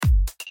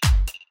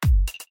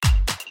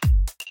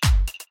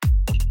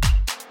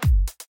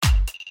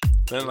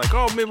Then like,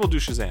 oh, maybe we'll do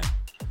Shazam.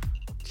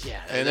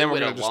 Yeah, and then we're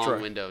gonna destroy. destroy.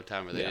 Long window of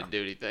time where they didn't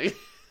do anything.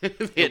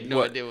 They had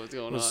no idea what was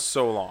going on. It was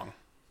so long.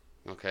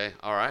 Okay,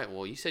 all right.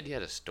 Well, you said you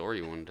had a story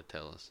you wanted to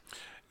tell us.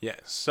 Yeah.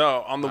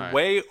 So on the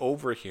way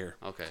over here,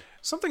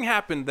 something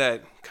happened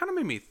that kind of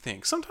made me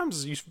think.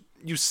 Sometimes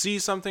you see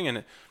something and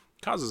it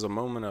causes a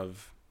moment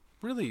of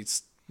really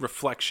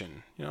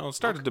reflection. You know,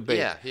 start to debate.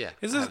 Yeah.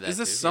 Is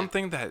this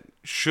something that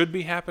should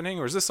be happening,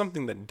 or is this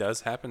something that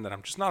does happen that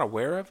I'm just not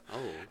aware of? Oh.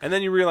 Okay. And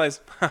then you realize,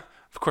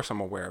 of course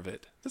I'm aware of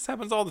it. This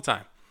happens all the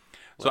time.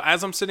 What? So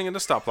as I'm sitting in the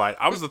stoplight,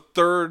 I was the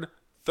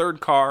third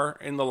car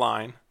in the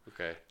line.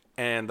 Okay.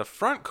 And the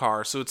front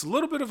car, so it's a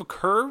little bit of a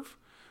curve,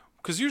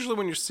 because usually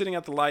when you're sitting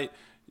at the light,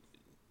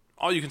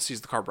 all you can see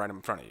is the car right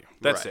in front of you.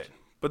 That's it.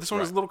 But this one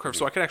was a little curved,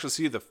 so I could actually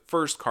see the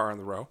first car in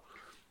the row.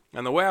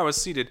 And the way I was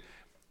seated,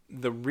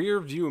 the rear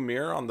view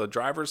mirror on the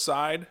driver's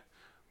side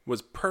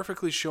was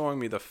perfectly showing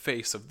me the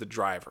face of the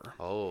driver.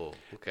 Oh,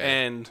 okay.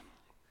 And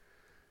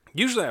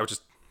usually I would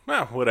just,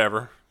 well,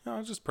 whatever. You know,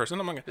 it's just a person.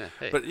 I'm not gonna,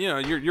 But, you know,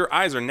 your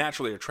eyes are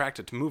naturally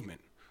attracted to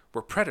movement.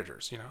 We're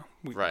predators, you know.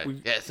 We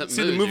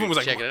see the movement was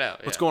like, check it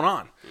out. What's going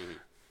on? Mm-hmm.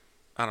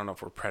 I don't know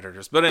if we're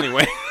predators, but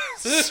anyway.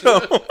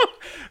 So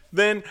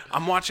then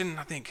I'm watching and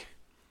I think,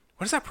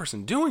 what is that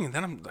person doing? And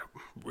then I'm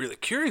really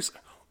curious.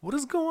 What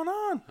is going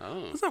on?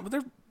 What's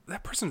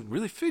that person's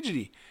really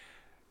fidgety.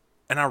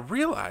 And I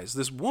realized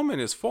this woman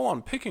is full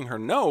on picking her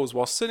nose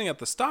while sitting at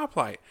the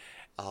stoplight.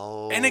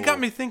 Oh. And it got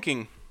me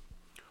thinking,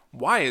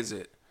 why is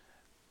it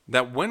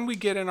that when we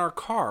get in our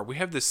car, we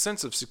have this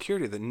sense of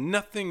security that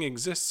nothing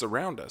exists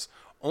around us,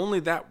 only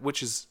that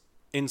which is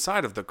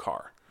inside of the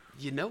car?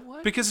 You know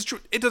what? Because it's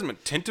true. It doesn't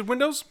make tinted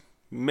windows.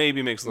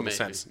 Maybe makes a little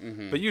sense.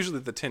 Mm-hmm. But usually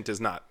the tint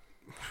is not,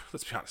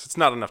 let's be honest, it's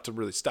not enough to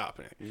really stop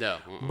anything. No.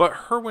 But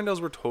her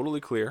windows were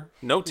totally clear.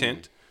 No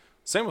tint.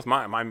 Same with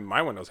mine.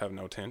 My windows have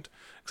no tint,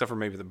 except for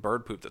maybe the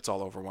bird poop that's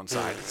all over one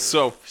side.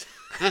 So,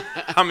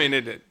 I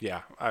mean,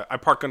 I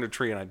park under a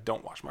tree and I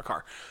don't wash my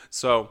car.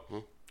 So,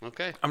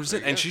 okay. I'm just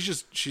sitting, and she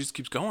just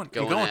keeps going.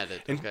 Going at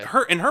it. And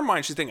in her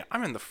mind, she's thinking,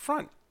 I'm in the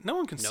front. No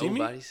one can see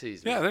me. Nobody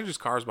sees me. Yeah, there's just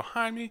cars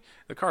behind me.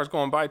 The car's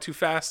going by too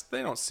fast.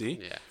 They don't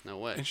see. Yeah, no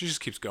way. And she just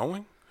keeps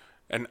going.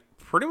 And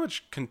pretty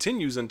much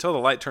continues until the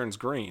light turns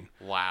green.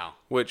 Wow.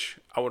 Which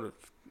I would have...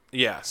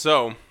 Yeah,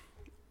 so...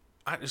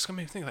 I just got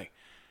me thinking, like...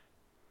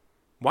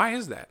 Why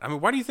is that? I mean,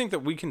 why do you think that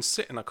we can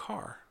sit in a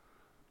car,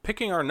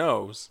 picking our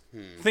nose,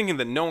 thinking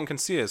that no one can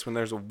see us when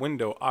there's a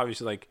window,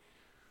 obviously, like...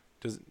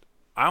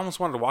 I almost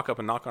wanted to walk up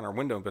and knock on our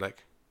window and be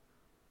like,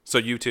 so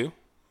you too?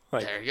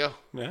 Like, there you go.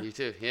 Yeah. You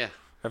too, yeah.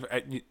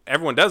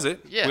 Everyone does it.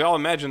 Yeah. We all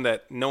imagine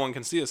that no one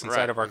can see us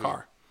inside of our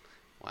car.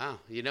 Wow.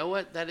 You know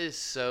what? That is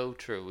so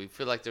true. We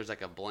feel like there's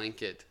like a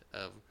blanket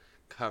of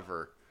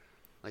cover.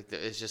 Like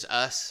it's just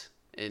us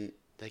and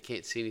they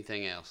can't see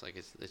anything else. Like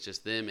it's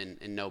just them and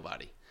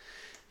nobody.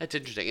 That's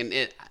interesting.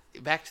 And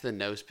back to the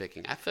nose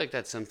picking. I feel like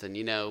that's something,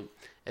 you know,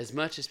 as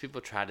much as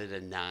people try to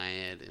deny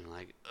it and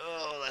like,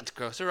 oh, that's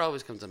gross, there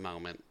always comes a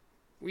moment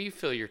where you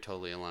feel you're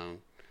totally alone.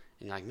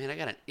 And you're like, man, I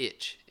got an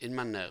itch in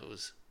my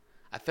nose.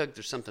 I feel like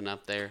there's something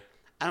up there.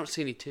 I don't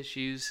see any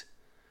tissues.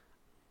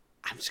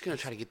 I'm just going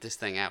to try to get this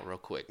thing out real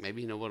quick.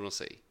 Maybe no one will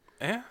see.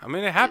 Yeah, I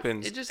mean, it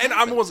happens. It just and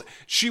happens.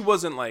 She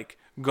wasn't like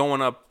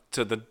going up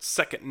to the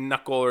second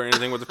knuckle or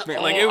anything with the finger.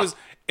 Like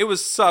it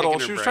was subtle.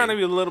 She was trying to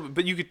be a little bit,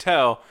 but you could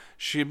tell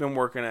she had been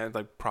working at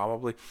like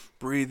probably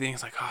breathing.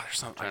 It's like, oh, there's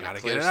something. I got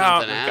to get it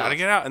out. I got to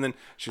get out. And then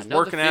she's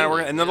working at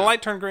it. And then the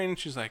light turned green and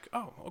she's like,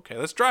 oh, okay,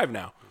 let's drive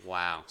now.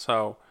 Wow.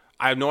 So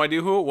I have no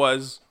idea who it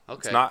was. Okay.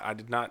 It's not. I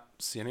did not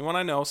see anyone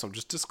I know. So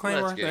just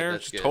disclaimer That's good, there.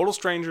 that's Just good. total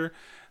stranger.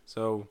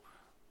 So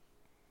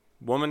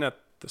woman at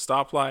the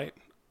stoplight,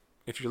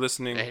 if you're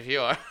listening, If you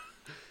are.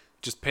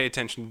 just pay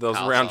attention to those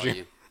Kyle around saw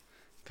you.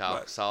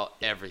 Kyle saw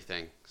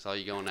everything. Saw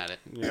you going at it.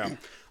 Yeah.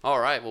 All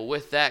right. Well,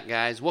 with that,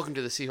 guys, welcome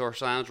to the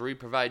Seahorse Lounge, where we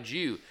provide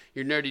you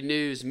your nerdy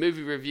news,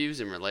 movie reviews,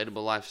 and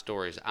relatable life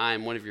stories. I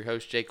am one of your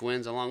hosts, Jake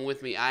Wins. Along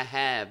with me, I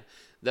have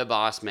the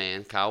boss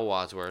man, Kyle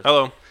Wadsworth.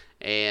 Hello.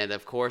 And,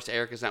 of course,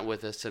 Eric is not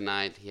with us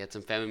tonight. He had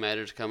some family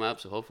matters come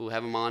up, so hopefully we'll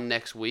have him on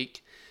next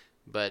week.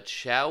 But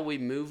shall we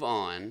move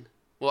on?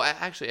 Well,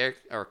 actually, Eric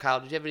or Kyle,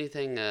 did you have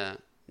anything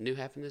new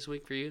happen this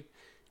week for you?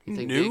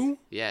 Anything new? Big?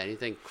 Yeah,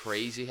 anything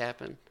crazy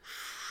happen?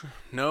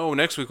 No,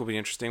 next week will be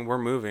interesting. We're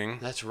moving.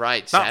 That's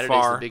right. Not Saturday's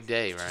far. the big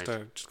day, right?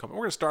 We're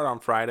going to start on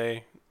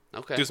Friday.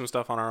 Okay. Do some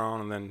stuff on our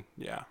own, and then,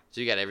 yeah. So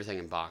you got everything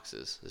in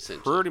boxes,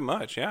 essentially. Pretty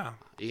much, yeah.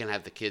 You're going to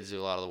have the kids do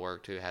a lot of the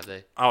work, too, have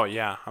they? Oh,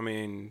 yeah. I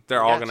mean,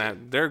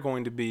 they're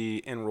going to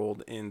be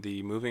enrolled in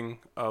the moving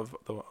of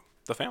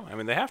the family. I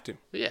mean, they have to.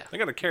 Yeah. They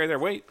got to carry their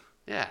weight.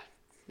 Yeah.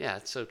 Yeah,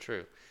 it's so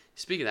true.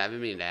 Speaking of that, I've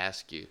been meaning to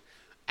ask you,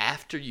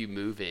 after you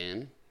move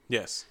in,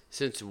 Yes.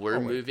 since we're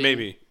moving...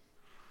 Maybe.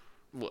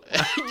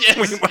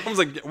 Yes. I was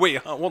like, wait,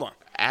 hold on.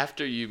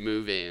 After you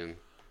move in,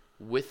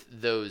 with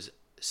those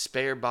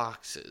spare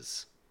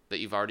boxes that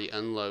you've already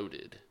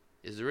unloaded,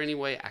 is there any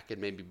way I could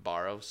maybe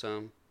borrow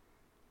some?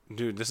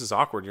 Dude, this is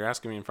awkward. You're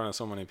asking me in front of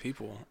so many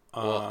people.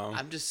 Well,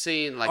 I'm just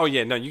saying, like... Oh,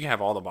 yeah, no, you can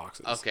have all the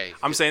boxes. Okay.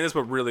 I'm saying this,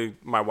 but really,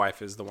 my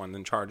wife is the one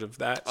in charge of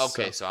that.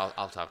 Okay, so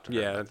I'll talk to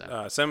her about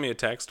that. Send me a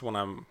text when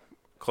I'm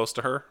close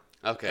to her.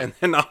 Okay. And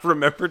then I'll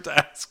remember to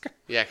ask.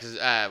 Yeah, because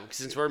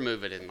since we're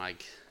moving in,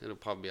 like, it'll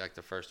probably be like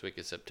the first week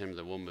of September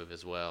that we'll move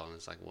as well. And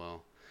it's like,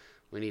 well,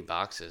 we need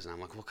boxes. And I'm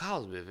like, well,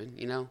 Kyle's moving,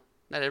 you know?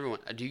 Not everyone.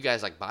 Do you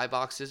guys, like, buy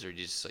boxes, or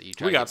just you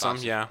try We to got get some,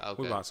 boxes? yeah.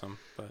 Okay. We bought some.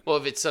 But. Well,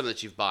 if it's something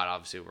that you've bought,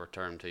 obviously we'll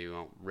return them to you. We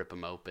won't rip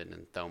them open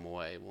and throw them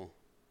away. We'll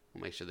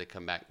make sure they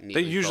come back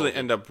neatly They usually folded.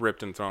 end up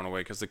ripped and thrown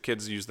away because the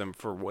kids use them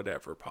for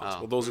whatever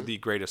possible. Those are the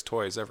greatest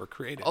toys ever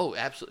created. Oh,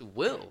 absolutely.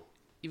 Will,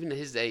 even at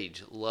his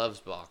age,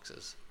 loves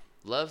boxes.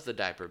 Loves the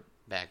diaper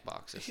bag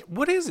boxes.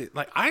 What is it?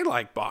 Like, I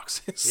like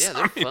boxes. Yeah,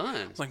 they're fun.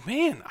 It's like,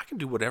 man, I can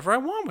do whatever I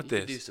want with You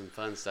this. can do some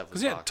fun stuff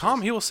with Because, boxes.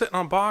 Tom, he will sit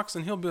on a box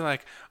and he'll be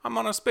like, I'm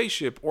on a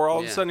spaceship. Or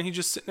all of a sudden, he's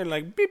just sitting there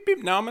like, beep,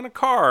 beep, now I'm in a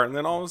car. And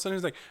then all of a sudden,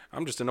 he's like,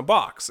 I'm just in a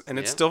box. And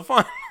it's still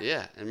fun.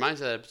 Yeah, it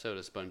reminds me of that episode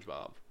of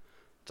SpongeBob.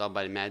 It's all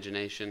about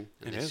imagination.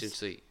 And It they is.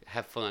 essentially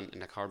have fun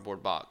in a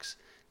cardboard box.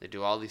 They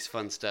do all these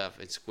fun stuff,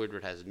 and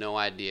Squidward has no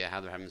idea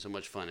how they're having so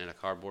much fun in a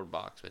cardboard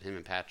box. But him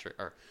and Patrick,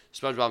 or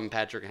SpongeBob and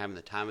Patrick, are having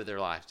the time of their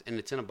lives. And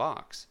it's in a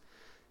box.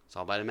 It's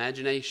all about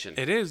imagination.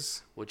 It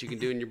is. What you can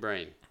do in your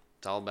brain.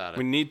 It's all about it.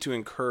 We need to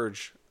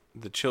encourage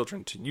the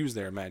children to use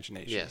their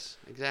imagination. Yes,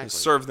 exactly. And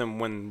serve them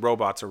when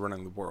robots are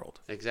running the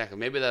world. Exactly.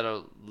 Maybe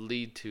that'll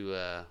lead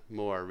to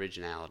more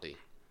originality.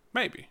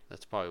 Maybe.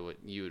 That's probably what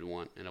you would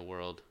want in a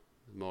world.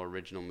 More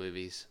original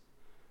movies.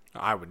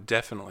 I would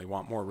definitely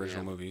want more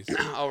original movies.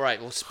 All right.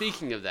 Well,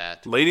 speaking of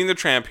that. Lady and the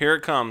Tramp, here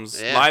it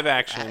comes. Yeah, Live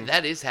action.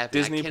 That is happening.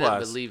 Disney I cannot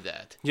Plus. believe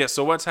that. Yeah,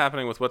 so what's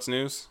happening with What's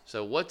News?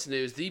 So what's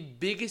news? The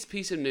biggest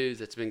piece of news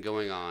that's been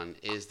going on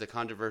is the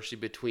controversy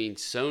between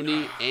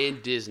Sony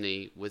and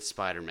Disney with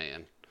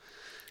Spider-Man.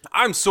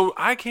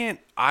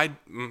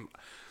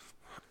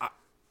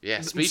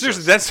 Yeah, speechless.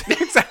 Seriously, that's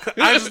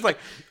exactly. I was just like,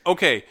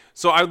 okay.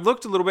 So I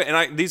looked a little bit,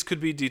 and these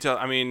could be detailed.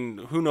 I mean,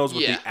 who knows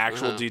what the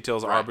actual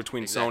details are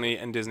between Sony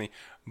and Disney?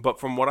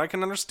 But from what I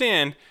can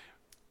understand,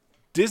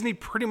 Disney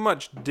pretty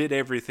much did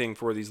everything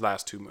for these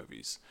last two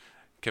movies.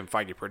 Kevin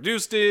Feige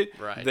produced it.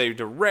 Right. They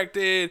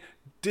directed.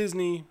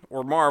 Disney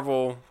or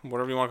Marvel,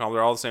 whatever you want to call them,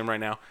 they're all the same right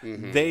now.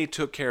 Mm-hmm. They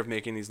took care of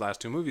making these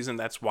last two movies, and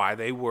that's why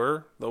they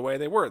were the way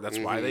they were. That's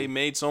why they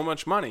made so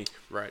much money.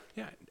 Right.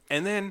 Yeah,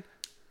 and then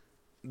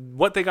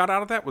what they got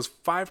out of that was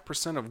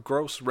 5% of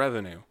gross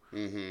revenue.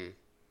 Mm-hmm.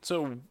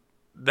 So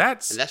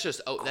that's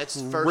just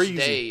crazy. First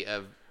day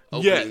of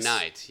opening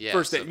night. Yeah,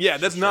 first day. Yeah,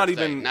 that's not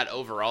even not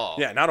overall.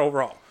 Yeah, not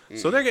overall.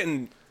 So they're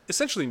getting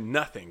essentially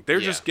nothing. They're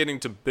just getting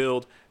to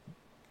build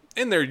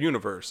in their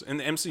universe, in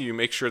the MCU,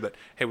 make sure that,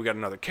 hey, we got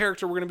another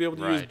character we're going to be able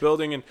to use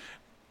building, and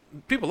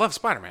people love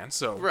Spider-Man,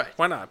 so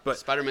why not? But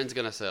Spider-Man's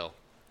going to sell.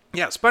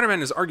 Yeah,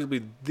 Spider-Man is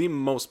arguably the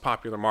most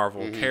popular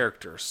Marvel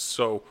character,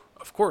 so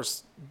of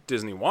course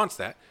Disney wants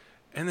that.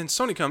 And then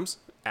Sony comes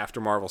after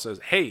Marvel says,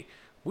 hey,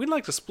 we'd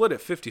like to split it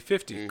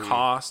 50-50,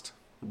 cost,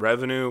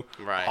 revenue,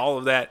 all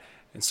of that.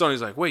 And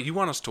Sony's like, wait, you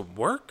want us to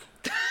work?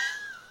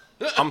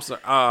 I'm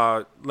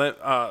sorry,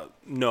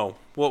 no,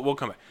 we'll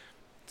come back.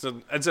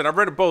 So I said I've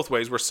read it both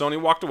ways, where Sony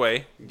walked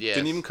away,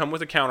 didn't even come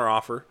with a counter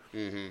offer.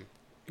 Mm-hmm.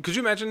 Could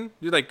you imagine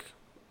you're like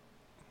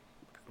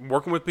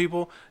working with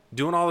people,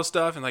 doing all this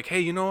stuff, and like, hey,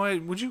 you know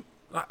what? Would you?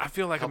 I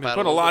feel like I've been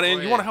putting a lot in.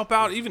 You want to help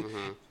out? Even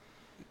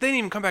they didn't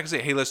even come back and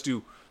say, hey, let's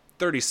do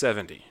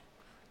 30-70.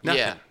 Nothing.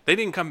 Yeah. They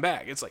didn't come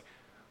back. It's like,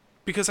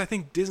 because I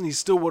think Disney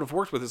still would have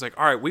worked with it. It's like,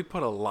 all right, we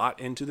put a lot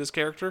into this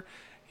character.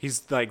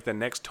 He's like the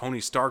next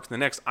Tony Stark, the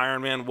next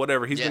Iron Man,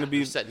 whatever. He's going to be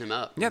they're setting him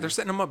up. Yeah, they're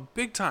setting him up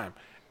big time.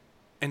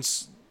 And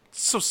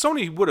so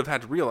Sony would have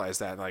had to realize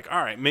that, like,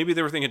 all right, maybe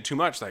they were thinking too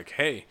much. Like,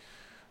 hey,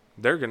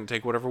 they're going to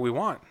take whatever we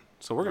want,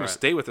 so we're going to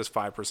stay with this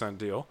 5%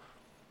 deal.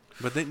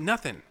 But then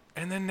nothing.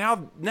 And then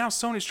now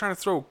Sony's trying to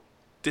throw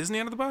Disney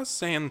under the bus,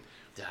 saying,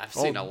 I've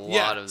seen a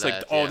lot of it's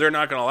that. Like, they're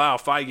not going to allow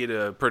Feige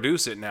to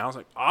produce it now. It's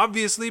like,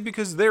 obviously,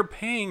 because they're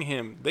paying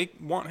him. They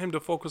want him to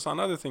focus on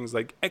other things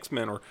like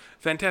X-Men or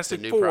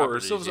Fantastic Four or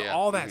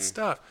all that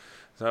stuff.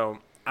 So,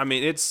 I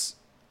mean, it's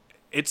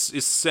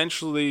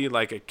essentially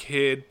like a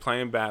kid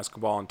playing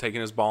basketball and taking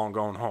his ball and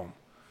going home.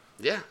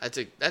 Yeah, that's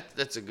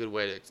a good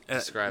way to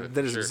describe it.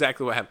 That is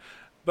exactly what happened.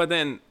 But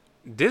then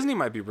Disney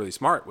might be really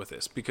smart with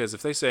this, because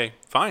if they say,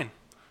 fine,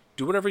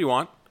 do whatever you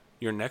want,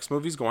 your next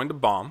movie's going to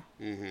bomb,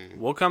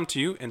 we'll come to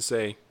you and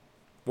say,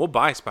 we'll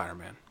buy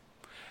Spider-Man.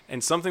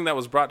 And something that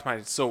was brought to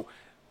mind, so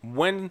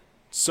when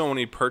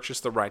Sony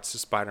purchased the rights to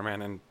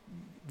Spider-Man and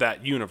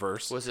that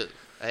universe. Was it?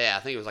 Yeah, I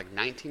think it was like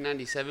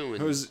 1997 when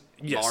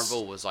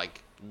Marvel was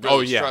like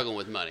struggling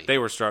with money. They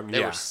were struggling.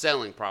 They were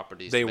selling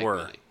properties. They to make were.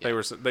 Money.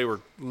 Yeah. They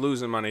were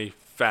losing money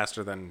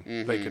faster than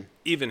they could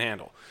even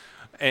handle.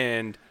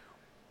 And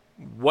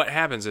what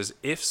happens is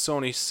if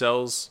Sony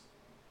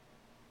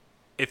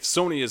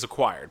is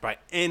acquired by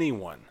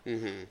anyone,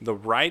 the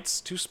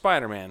rights to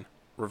Spider-Man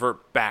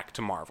revert back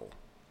to Marvel.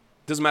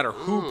 Doesn't matter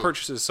who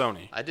purchases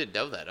Sony. I didn't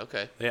know that.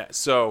 Okay. Yeah.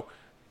 So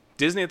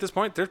Disney at this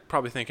point, they're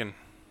probably thinking,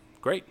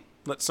 great,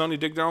 let Sony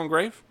dig their own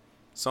grave.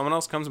 someone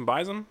else comes and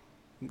buys them.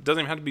 It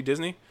doesn't even have to be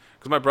Disney.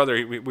 Because my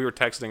brother, we were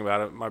texting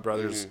about it, my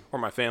brothers or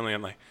my family,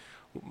 and like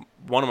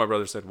one of my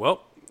brothers said,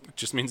 well, it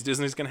just means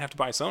Disney's going to have to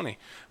buy Sony.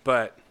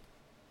 But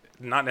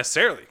not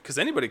necessarily, because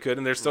anybody could,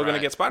 and they're still going to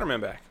get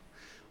Spider-Man back.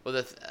 Well,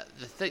 the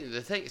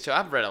thing. So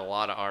I've read a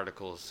lot of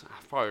articles.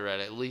 I've probably read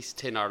at least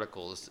 10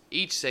 articles,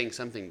 each saying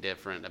something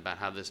different about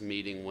how this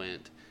meeting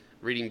went.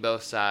 Reading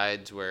both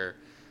sides, where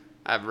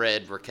I've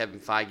read where Kevin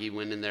Feige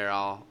went in there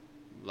all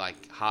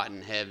like hot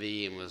and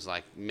heavy and was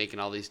like making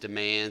all these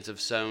demands of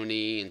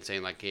Sony and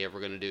saying like, "Hey, we're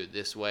going to do it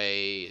this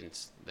way," and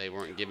they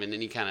weren't given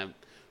any kind of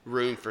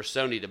room for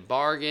Sony to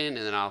bargain.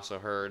 And then I also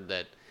heard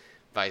that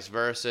vice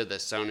versa, that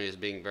Sony is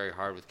being very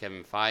hard with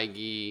Kevin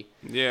Feige.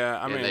 Yeah,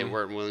 I mean, they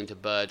weren't willing to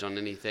budge on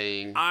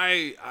anything.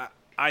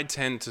 I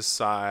tend to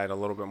side a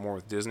little bit more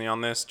with Disney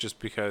on this, just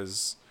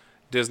because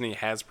Disney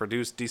has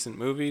produced decent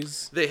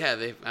movies. They have.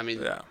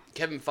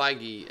 Kevin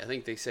Feige, I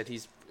think they said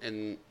he's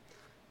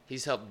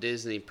helped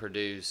Disney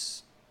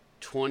produce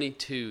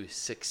 22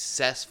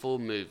 successful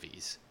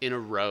movies in a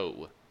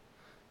row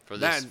for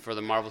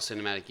the Marvel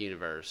Cinematic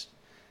Universe.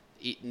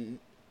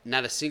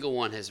 Not a single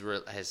one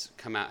has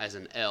come out as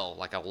an L,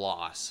 like a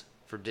loss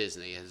for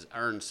Disney. Has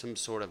earned some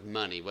sort of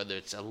money, whether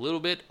it's a little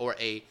bit or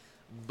a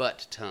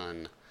butt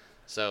ton.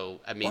 So,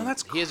 I mean,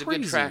 he has a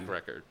good track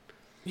record.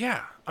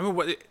 Yeah. I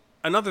mean,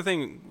 another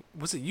thing,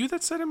 was it you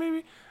that said it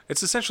maybe?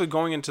 It's essentially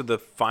going into the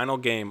final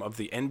game of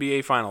the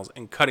NBA Finals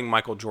and cutting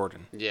Michael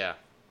Jordan. Yeah.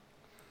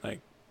 Like,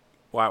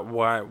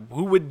 why?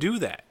 Who would do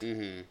that?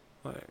 Mm-hmm.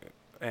 Like,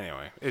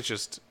 anyway, it's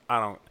just, I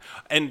don't.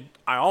 And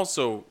I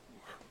also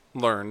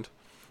learned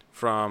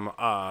from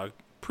a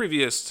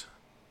previous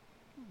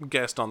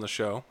guest on the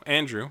show,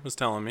 Andrew, was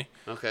telling me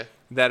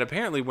that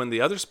apparently when the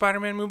other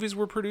Spider-Man movies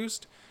were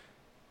produced,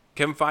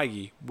 Kevin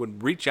Feige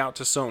would reach out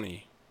to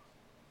Sony,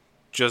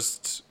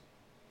 just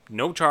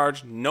no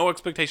charge, no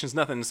expectations,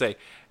 nothing, and say,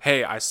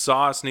 "Hey, I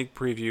saw a sneak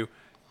preview.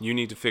 You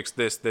need to fix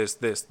this, this,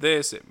 this,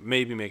 this.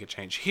 Maybe make a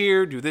change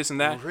here, do this and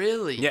that."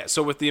 Really? Yeah,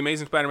 so with The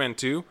Amazing Spider-Man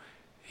 2,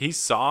 he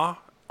saw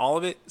all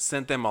of it,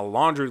 sent them a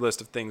laundry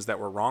list of things that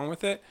were wrong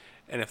with it,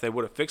 and if they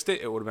would have fixed it,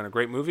 it would have been a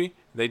great movie.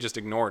 They just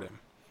ignored him.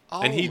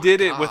 And he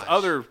did it with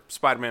other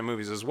Spider-Man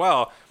movies as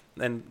well,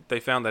 and they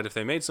found that if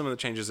they made some of the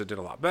changes, it did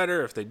a lot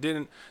better. If they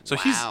didn't, so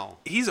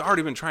he's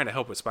already been trying to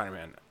help with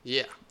Spider-Man.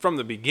 Yeah, from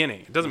the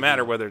beginning. It doesn't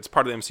matter whether it's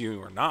part of the MCU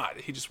or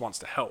not. He just wants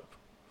to help.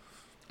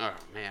 Oh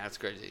man, that's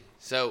crazy.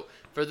 So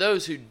for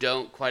those who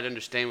don't quite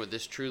understand what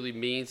this truly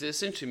means, it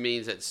essentially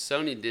means that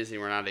Sony and Disney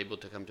were not able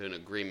to come to an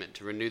agreement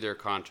to renew their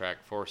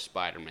contract for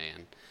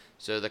Spider-Man.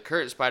 So the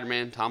current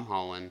Spider-Man, Tom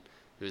Holland,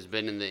 who has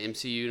been in the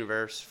MCU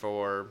universe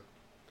for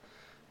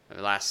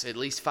the last at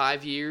least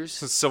 5 years.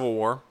 Since Civil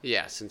War.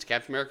 Yeah, since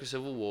Captain America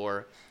Civil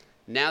War.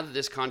 Now that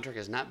this contract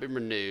has not been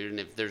renewed, and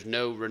if there's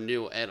no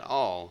renewal at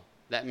all,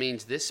 that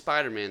means this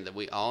Spider-Man that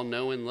we all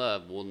know and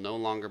love will no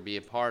longer be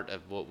a part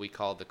of what we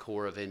call the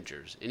core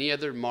Avengers. Any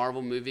other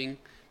Marvel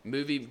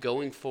movie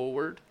going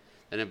forward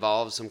that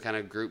involves some kind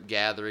of group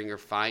gathering or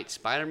fight,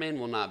 Spider-Man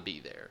will not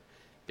be there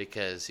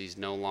because he's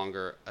no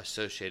longer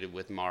associated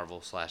with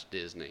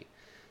Marvel/Disney.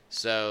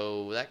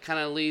 So that kind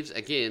of leaves,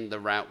 again, the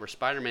route where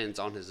Spider-Man's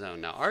on his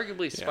own. Now,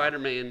 arguably,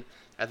 Spider-Man,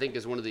 I think,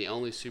 is one of the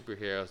only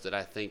superheroes that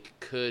I think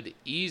could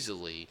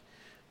easily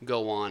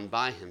go on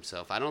by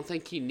himself. I don't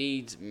think he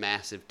needs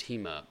massive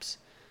team-ups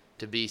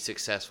to be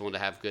successful and to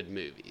have good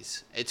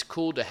movies. It's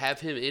cool to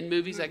have him in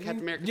movies like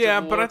Captain America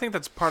Civil War. But I think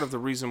that's part of the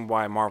reason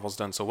why Marvel's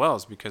done so well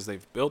is because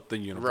they've built the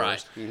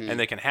universe, and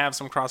they can have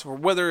some crossover,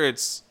 whether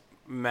it's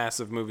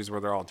massive movies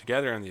where they're all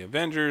together in the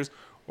Avengers,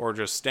 or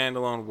just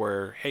standalone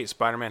where, hey,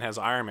 Spider-Man has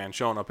Iron Man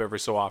showing up every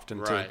so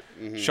often to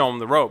show him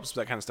the ropes,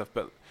 that kind of stuff.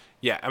 But,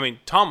 yeah, I mean,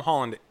 Tom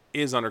Holland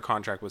is under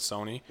contract with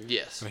Sony.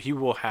 Yes. So he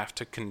will have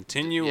to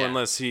continue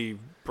unless he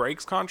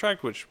breaks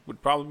contract, which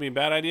would probably be a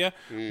bad idea.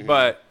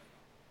 But,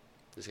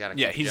 he's not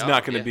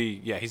going to be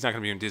he's not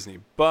going to be in Disney.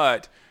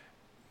 But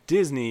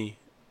Disney,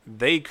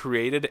 they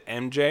created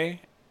MJ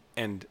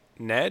and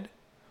Ned.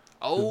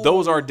 Oh.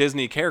 Those are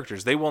Disney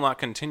characters. They will not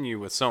continue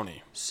with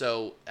Sony.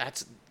 So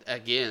that's...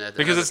 Again,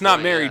 because it's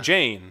not Mary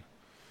Jane.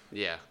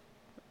 Yeah.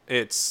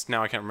 It's,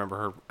 now I can't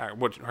remember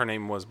what her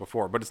name was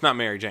before, but it's not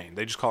Mary Jane.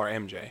 They just call her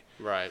MJ.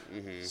 Right.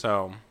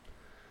 So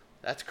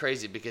that's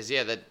crazy because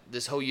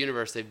this whole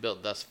universe they've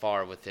built thus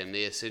far with him,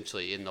 they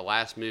essentially in the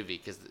last movie,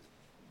 because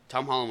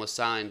Tom Holland was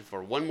signed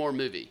for one more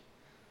movie,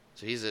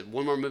 so he's at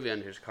one more movie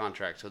under his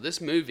contract. So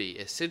this movie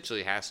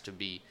essentially has to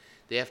be,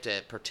 they have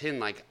to pretend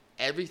like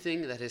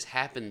everything that has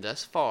happened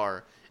thus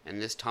far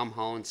and this Tom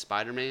Holland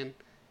Spider-Man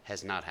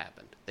has not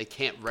happened. They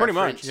can't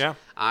reference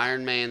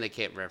Iron Man. They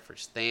can't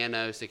reference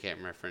Thanos. They can't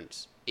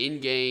reference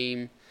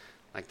Endgame.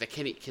 Like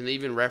can they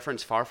even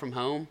reference Far From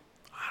Home?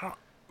 I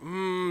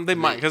don't. They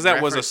might, because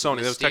that was a Sony.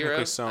 That was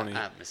technically Sony.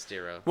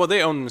 Mysterio. Well,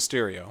 they own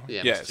Mysterio.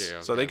 Yeah, yes.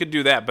 Mysterio. So they could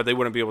do that, but they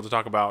wouldn't be able to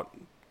talk about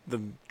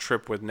the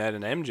trip with Ned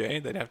and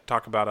MJ. They'd have to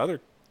talk about other.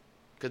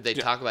 Could they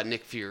talk about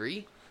Nick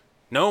Fury?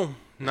 No.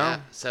 Yeah,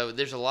 so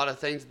there's a lot of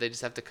things that they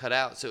just have to cut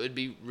out. So it'd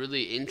be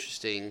really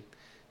interesting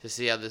to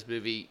see how this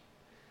movie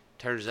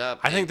turns up.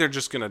 I think they're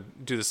just going to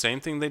do the same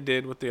thing they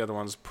did with the other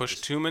ones.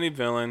 Push too many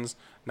villains,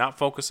 not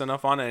focus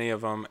enough on any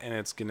of them, and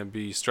it's going to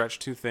be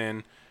stretched too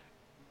thin.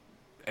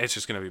 It's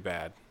just going to be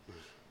bad.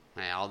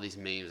 Man, all these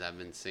memes I've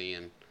been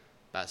seeing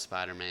about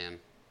Spider-Man.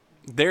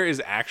 There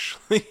is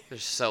actually... They're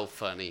so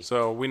funny.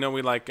 So we know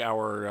we like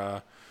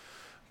our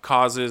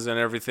causes and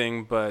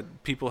everything,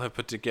 but people have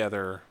put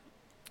together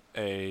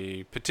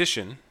a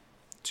petition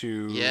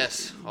to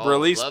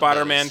release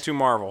Spider-Man to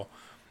Marvel.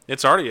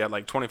 It's already at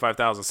like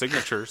 25,000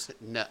 signatures.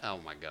 No, oh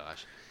my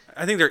gosh.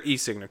 I think they're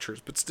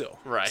e-signatures, but still,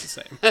 right. It's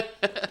the same.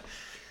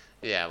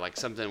 Yeah, like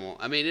something will...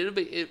 I mean, it'll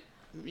be...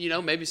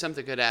 maybe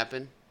something could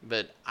happen,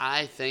 but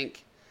I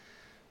think,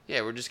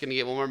 we're just going to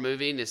get one more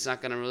movie, and it's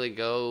not going to really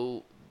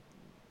go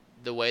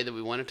the way that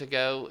we want it to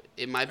go.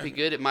 It might be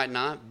good, it might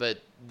not, but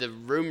the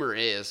rumor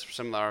is, from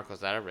some of the articles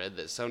that I read,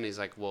 that Sony's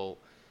like, well,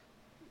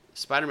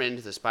 Spider-Man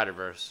Into the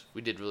Spider-Verse,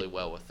 we did really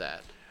well with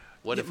that.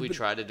 What if we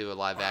try to do a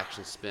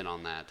live-action spin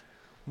on that?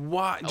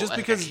 Why? Just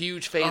because... A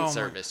huge fan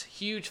service.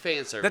 Huge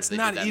fan service. That's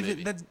not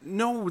even...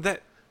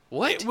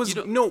 What? It was...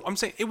 No, I'm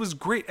saying it was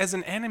great as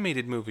an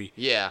animated movie.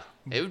 Yeah.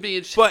 It would be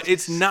interesting. But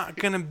it's not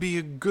going to be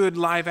a good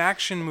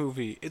live-action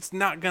movie. It's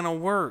not going to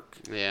work.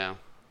 Yeah.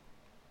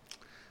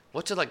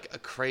 What's a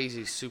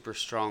crazy, super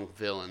strong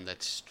villain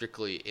that's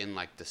strictly in,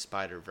 like, the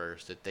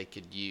Spider-Verse that they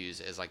could use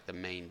as, like, the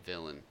main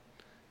villain?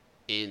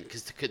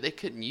 Because they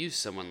couldn't use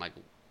someone like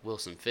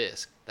Wilson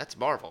Fisk. That's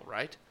Marvel,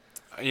 right?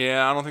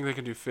 Yeah, I don't think they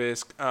could do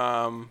Fisk.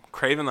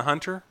 Kraven the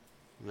Hunter?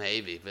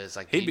 Maybe, but it's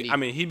like...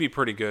 he'd be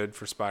pretty good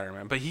for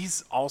Spider-Man. But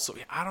he's also...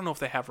 I don't know if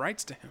they have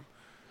rights to him.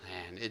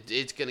 Man,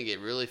 it's going to get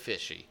really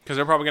fishy. Because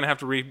they're probably going to have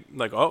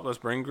to let's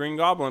bring Green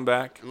Goblin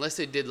back. Unless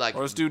they did, like...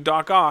 Or let's do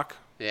Doc Ock.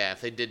 Yeah,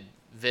 if they did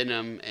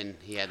Venom and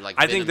he had, like,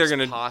 I think they're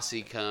gonna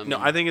posse come... No,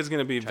 I think it's going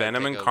to be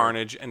Venom and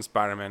Carnage and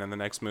Spider-Man in the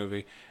next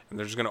movie. And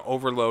they're just going to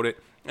overload it.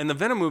 And the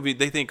Venom movie,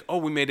 they think,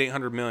 we made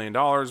 $800 million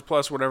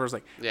plus whatever. It's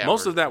like,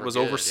 most of that was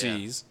good,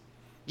 overseas. Yeah.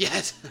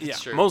 Yes,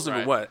 that's true. Most of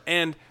it was.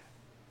 And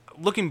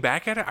looking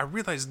back at it, I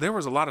realized there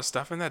was a lot of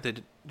stuff in that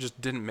just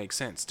didn't make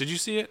sense. Did you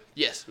see it?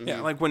 Yes. Mm-hmm.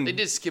 Yeah, like when... They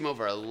did skim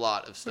over a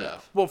lot of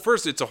stuff. Well,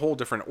 first, it's a whole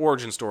different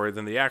origin story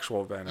than the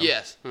actual Venom.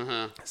 Yes.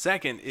 Uh-huh.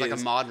 Second is... like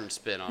a modern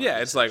spin on it. Yeah,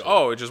 it's like,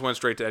 it just went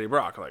straight to Eddie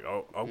Brock. Like,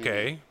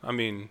 okay. Mm-hmm. I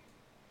mean,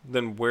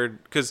 then where...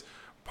 Because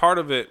part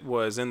of it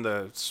was in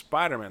the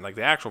Spider-Man, like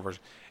the actual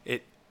version,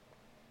 it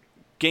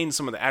gained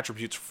some of the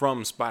attributes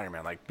from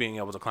Spider-Man, like being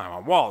able to climb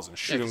on walls and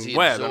shooting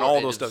web and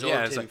all those stuff.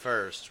 Yeah, it's like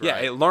first, right? Yeah,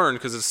 it learned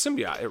because it's a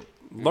symbiote. It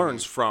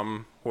learns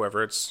from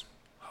whoever its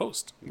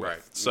host with.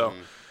 Right. So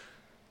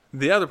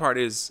the other part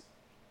is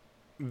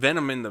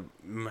Venom in the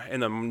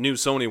new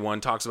Sony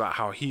one talks about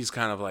how he's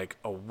kind of like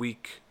a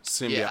weak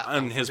symbiote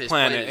on his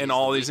planet and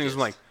all these things. I'm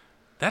like,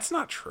 that's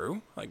not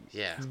true. Like,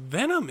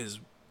 Venom is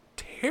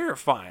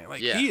terrifying.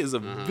 Like, he is a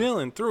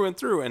villain through and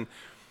through, and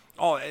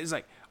it's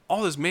like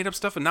all this made up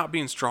stuff and not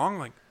being strong.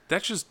 Like,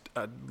 that's just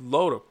a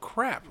load of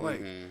crap.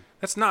 Like,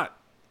 that's not.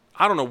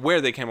 I don't know where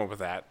they came up with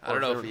that. I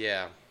don't know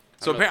if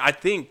So apparently, I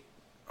think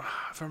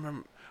if I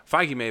remember,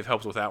 Feige may have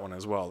helped with that one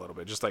as well a little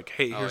bit. Just like,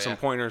 hey, here's some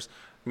pointers.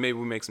 Maybe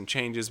we make some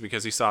changes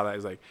because he saw that.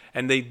 He's like,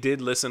 and they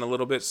did listen a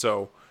little bit,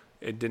 so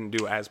it didn't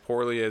do as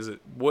poorly as it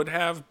would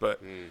have.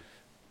 But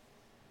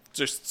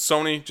just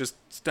Sony, just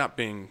stop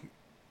being.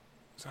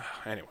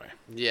 Anyway.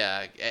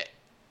 Yeah.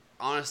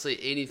 Honestly,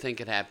 anything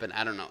could happen.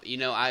 I don't know.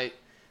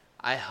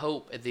 I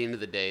hope at the end of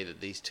the day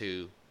that these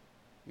two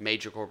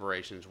major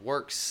corporations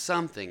work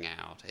something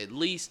out. At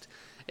least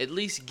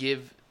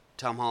give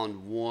Tom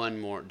Holland one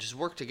more. Just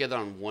work together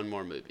on one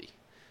more movie.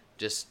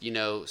 Just,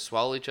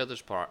 swallow each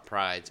other's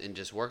prides and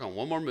just work on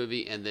one more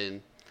movie. And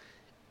then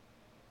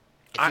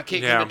if you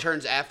can't come to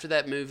terms after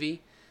that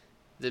movie,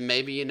 then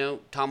maybe,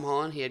 Tom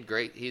Holland, he had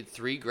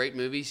 3 great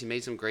movies. He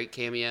made some great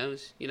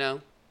cameos,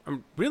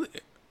 I'm really...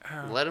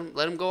 let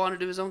him go on and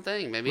do his own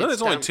thing. Maybe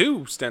there's only 2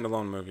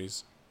 standalone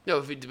movies. No,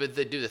 but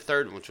they do the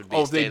third one, which would be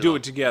if they do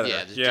it together.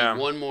 Yeah, just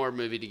do one more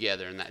movie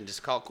together and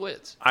just call it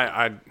quits.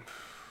 I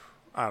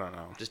don't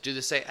know. Just do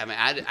the same. I mean,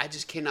 I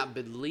just cannot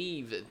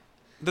believe it.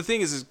 The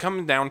thing is, it's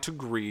coming down to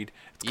greed.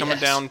 It's coming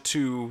down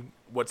to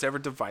what's ever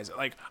divisive.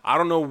 Like, I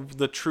don't know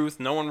the truth.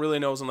 No one really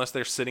knows unless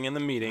they're sitting in the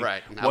meeting.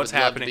 Right. What's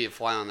happening? Love to be a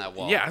fly on that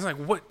wall. Yeah, I was like,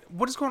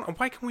 what is going on?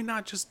 Why can we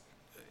not just...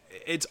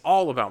 It's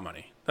all about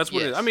money. That's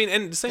what it is. I mean,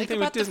 and the same thing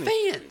with Disney.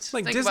 Think about the fans.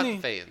 Like, Think Disney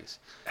about the fans.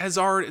 has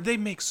already... They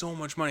make so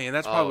much money, and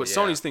that's probably what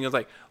Sony's thing is.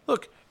 Like,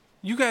 look,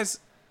 you guys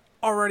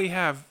already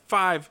have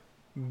 $5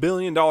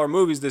 billion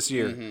movies this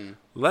year. Mm-hmm.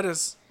 Let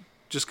us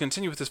just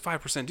continue with this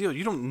 5% deal.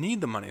 You don't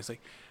need the money. It's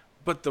like...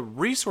 But the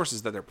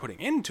resources that they're putting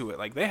into it,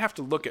 like, they have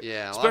to look at...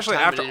 especially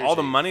after all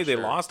the money they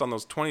lost on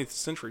those 20th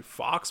Century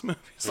Fox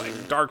movies,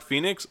 like Dark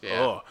Phoenix.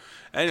 Oh.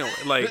 Anyway,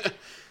 like...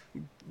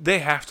 They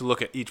have to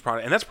look at each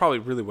product, and that's probably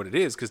really what it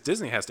is, because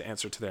Disney has to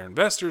answer to their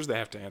investors, they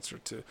have to answer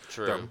to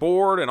their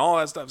board and all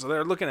that stuff. So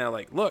they're looking at it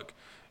like, look,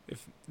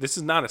 if this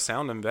is not a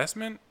sound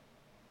investment,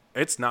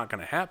 it's not going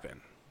to happen.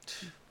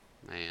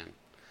 Man,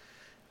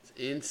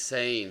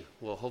 insane.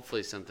 Well,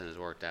 hopefully something has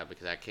worked out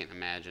because I can't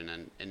imagine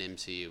an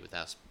MCU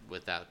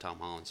without Tom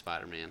Holland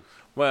Spider-Man.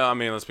 Well, I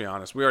mean, let's be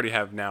honest. We already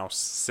have now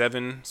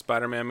 7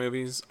 Spider-Man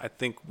movies. I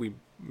think we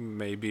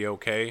may be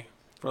okay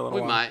for a little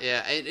while. We might,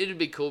 yeah. It'd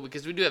be cool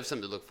because we do have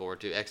something to look forward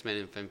to.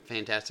 X-Men and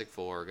Fantastic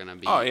Four are going to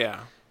be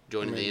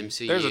joining the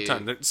MCU. There's a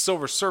ton.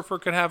 Silver Surfer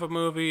could have a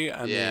movie.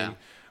 I mean,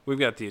 we've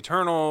got the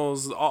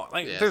Eternals.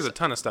 There's a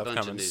ton of stuff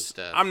coming. Of new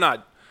stuff.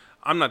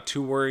 I'm not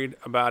too worried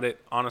about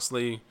it,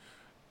 honestly.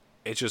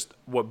 It's just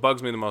what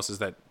bugs me the most is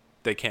that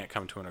they can't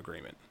come to an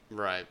agreement.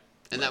 Right.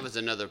 And that was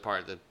another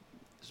part that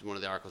one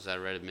of the articles that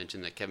I read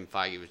mentioned that Kevin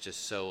Feige was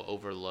just so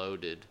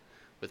overloaded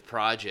with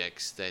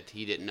projects that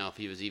he didn't know if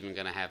he was even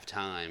going to have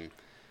time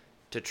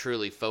to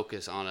truly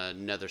focus on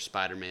another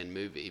Spider-Man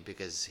movie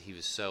because he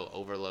was so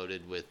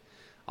overloaded with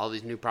all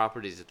these new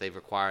properties that they've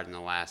acquired in the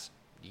last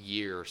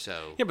year or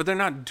so. Yeah, but they're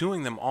not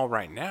doing them all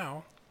right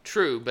now.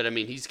 True, but I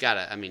mean, he's got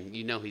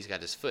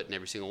his foot in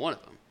every single one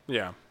of them.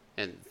 Yeah.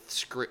 And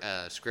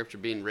scripture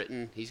being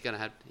written, he's going to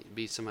have to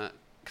be some kind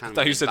of. I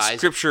thought you said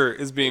scripture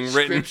is being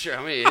written. Scripture,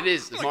 I mean, it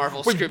is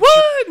Marvel Wait, scripture.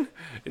 What?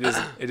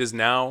 It is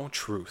now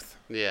truth.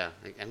 Yeah,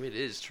 I mean, it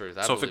is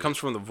truth. So if it comes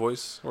from the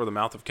voice or the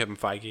mouth of Kevin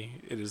Feige,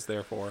 it is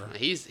therefore.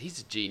 He's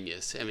a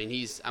genius. I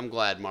mean, I'm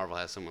glad Marvel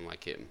has someone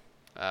like him.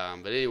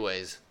 But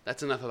anyways,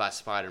 that's enough about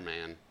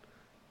Spider-Man.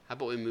 How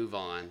about we move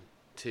on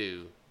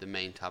to the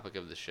main topic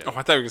of the show? Oh,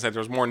 I thought you were going to say there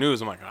was more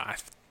news. I'm like, I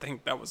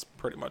think that was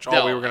pretty much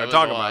all we were going to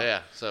talk about.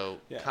 Yeah. So,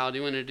 Kyle, do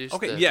you want to introduce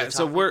the topic?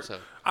 So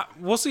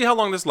we'll see how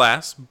long this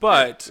lasts,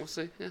 but we'll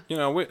see.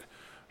 Yeah. We're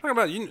talking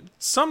about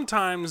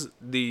sometimes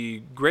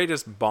the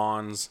greatest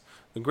bonds,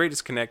 the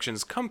greatest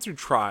connections come through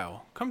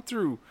trial, come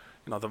through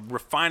the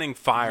refining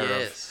fire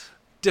of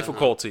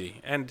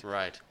difficulty, and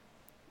right.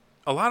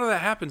 A lot of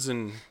that happens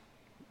in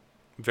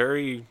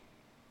very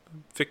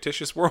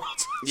fictitious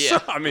worlds. Yeah.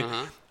 So, I mean,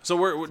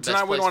 so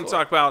tonight we want to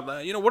talk about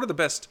what are the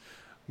best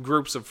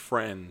groups of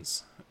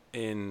friends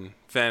in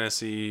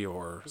fantasy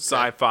or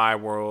sci-fi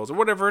worlds or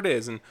whatever it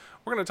is, and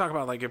we're going to talk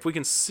about if we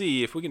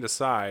can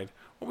decide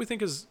what we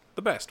think is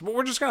the best. But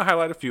we're just going to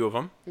highlight a few of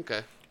them.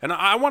 Okay. And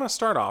I want to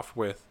start off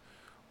with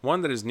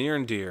one that is near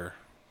and dear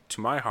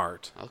to my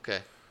heart.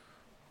 Okay.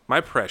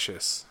 My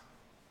precious,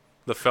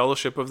 the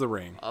Fellowship of the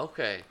Ring.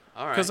 Okay.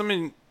 All right. Because I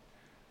mean,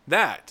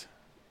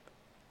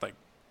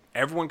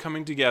 everyone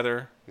coming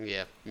together.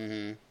 Yeah.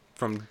 Mm-hmm.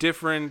 From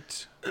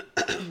different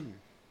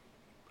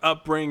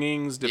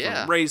upbringings,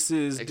 different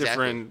races,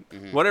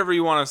 different whatever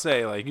you want to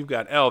say. Like you've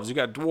got elves, you've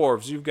got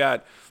dwarves, you've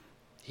got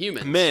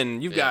humans,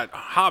 men, you've got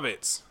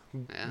hobbits,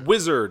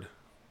 wizard.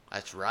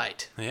 That's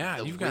right. Yeah,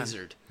 the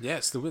wizard.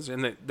 Yes, the wizard,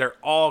 and they're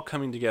all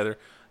coming together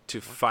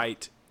to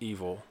fight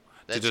evil,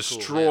 to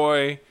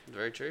destroy. Cool,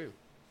 very true.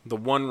 The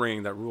one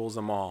ring that rules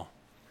them all,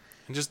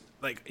 and just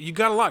you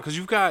got a lot because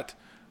you got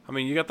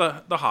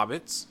the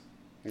hobbits.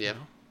 Yeah.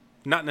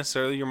 Not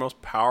necessarily your most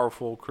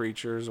powerful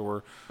creatures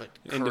or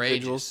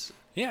individuals.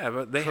 Yeah,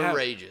 but they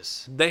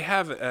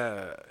have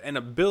an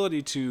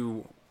ability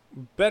to,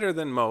 better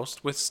than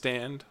most,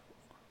 withstand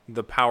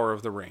the power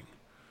of the ring.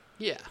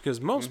 Yeah. Because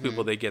most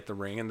people, they get the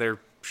ring, and they're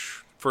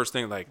first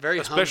thing, very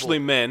especially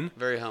humble. men.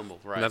 Very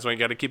humble, right. And that's why you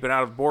got to keep it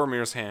out of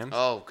Boromir's hand.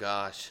 Oh,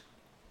 gosh.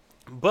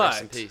 But,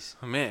 rest in peace.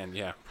 Oh, man,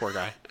 yeah, poor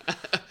guy.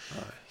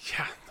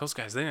 Those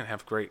guys, they didn't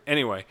have great.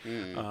 Anyway,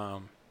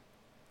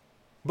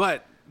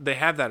 but they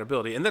have that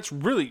ability, and that's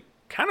really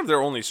kind of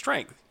their only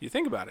strength. You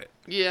think about it.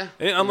 Yeah.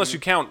 Unless you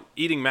count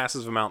eating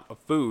massive amount of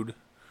food.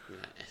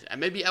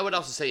 Maybe I would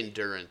also say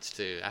endurance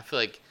too. I feel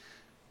like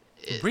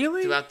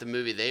really throughout the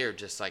movie they are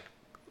just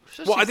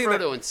especially I think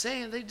Frodo and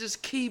Sam, they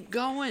just keep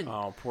going.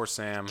 Oh, poor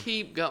Sam.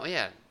 Keep going.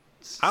 Yeah.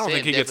 I don't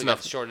think he gets enough.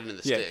 Got the short end of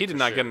the stick. Yeah, he did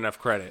not get enough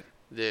credit.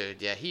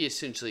 Dude, yeah, he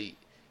essentially,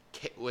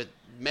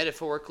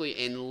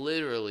 metaphorically and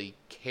literally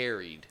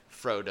carried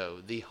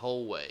Frodo the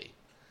whole way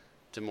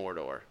to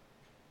Mordor.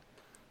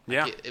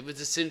 Yeah. It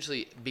was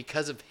essentially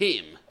because of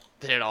him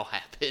that it all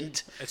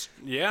happened.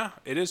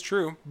 It is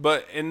true.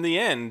 But in the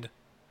end,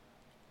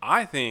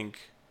 I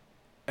think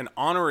an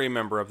honorary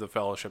member of the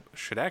Fellowship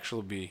should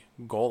actually be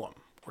Gollum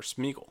or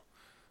Smeagol.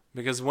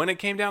 Because when it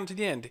came down to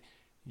the end,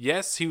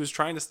 yes, he was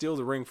trying to steal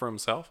the ring for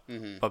himself,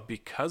 but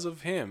because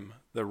of him,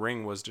 the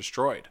ring was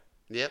destroyed.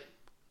 Yep.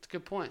 That's a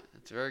good point.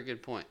 That's a very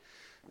good point.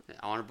 An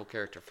honorable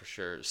character for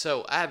sure.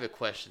 So I have a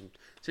question.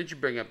 Since you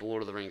bring up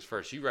Lord of the Rings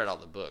first, you read all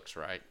the books,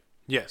 right?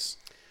 Yes.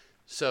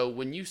 So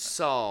when you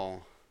saw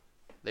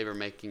they were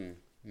making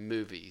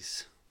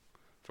movies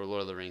for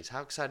Lord of the Rings,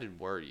 how excited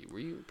were you? Were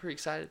you pretty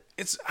excited?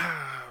 It's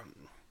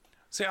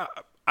see,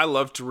 I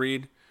love to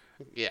read.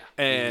 Yeah,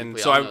 and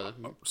so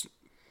I'm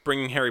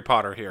bringing Harry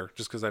Potter here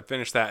just because I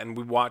finished that, and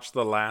we watched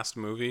the last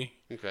movie.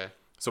 Okay.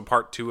 So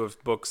part 2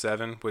 of book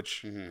 7,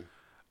 which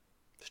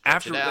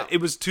after it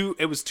was too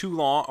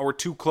long or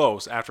too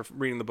close after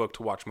reading the book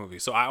to watch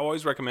movies. So I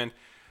always recommend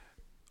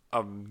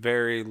a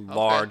very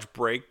large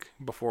break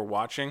before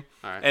watching.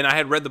 All right. And I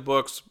had read the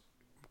books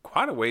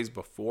quite a ways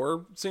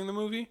before seeing the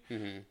movie,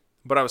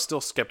 but I was still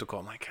skeptical.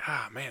 I'm like,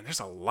 man, there's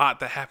a lot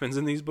that happens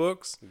in these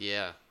books.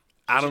 Yeah.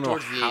 I don't know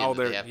how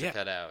they have to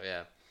cut out.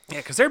 Yeah. Yeah,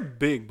 because they're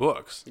big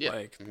books. Yeah.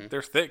 Like,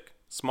 they're thick,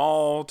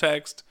 small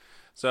text.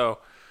 So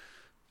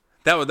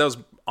that was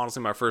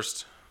honestly my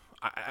first.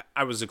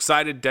 I was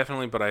excited,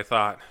 definitely, but I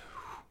thought,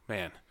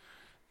 man,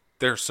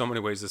 there are so many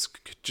ways this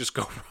could just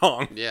go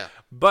wrong. Yeah.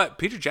 But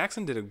Peter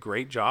Jackson did a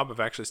great job of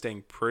actually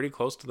staying pretty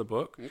close to the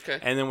book. Okay.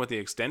 And then with the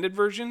extended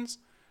versions,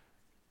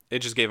 it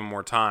just gave him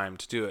more time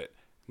to do it.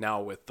 Now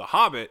with The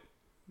Hobbit,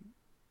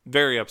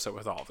 very upset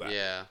with all of that.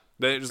 Yeah.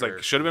 They just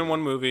like, should have been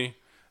one movie.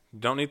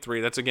 Don't need three.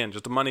 That's, again,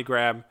 just a money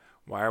grab.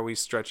 Why are we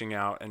stretching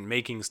out and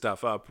making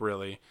stuff up,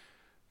 really?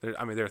 There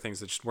are things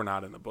that just were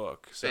not in the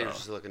book. So. They're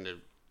just looking to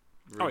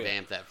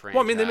revamp that franchise.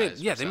 Well, I mean,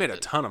 they made a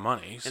ton of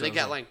money. And they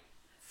got like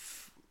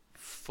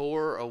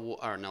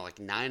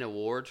 9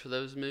 awards for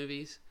those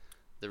movies.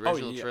 The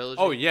original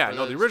trilogy. Oh, yeah.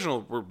 No, the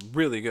original were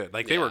really good.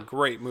 Like, they were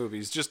great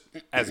movies, just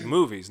as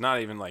movies, not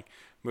even like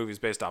movies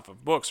based off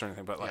of books or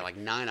anything. But like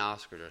 9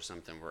 Oscars or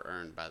something were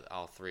earned by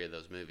all 3 of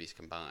those movies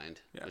combined.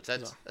 Yeah, which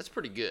that's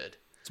pretty good.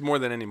 It's more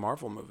than any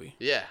Marvel movie.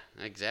 Yeah,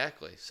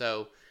 exactly.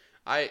 So,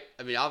 I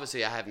mean,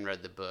 obviously I haven't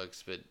read the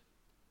books, but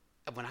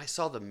when I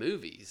saw the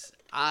movies,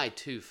 I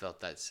too felt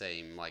that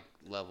same like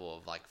level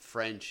of like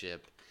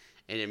friendship,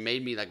 and it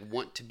made me like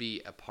want to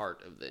be a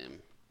part of them.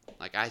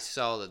 Like I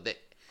saw that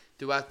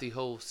throughout the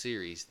whole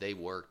series, they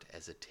worked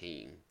as a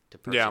team to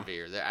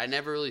persevere. Yeah. I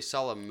never really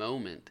saw a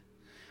moment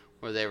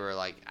where they were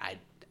like, I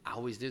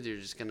always knew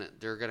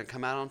they're gonna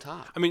come out on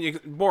top. I mean,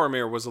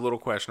 Boromir was a little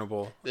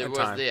questionable at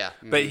times,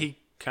 but he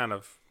kind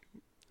of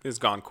is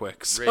gone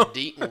quick. So.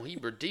 He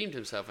redeemed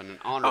himself in an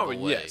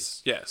honorable way.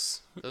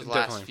 Yes. Those definitely.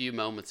 last few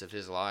moments of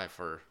his life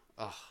were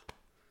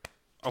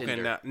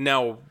tender. Okay.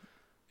 Now,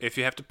 if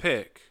you have to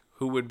pick,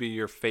 who would be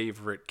your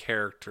favorite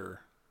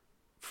character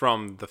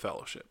from the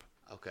Fellowship?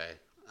 Okay.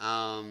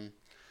 From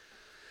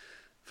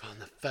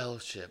the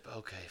Fellowship.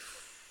 Okay.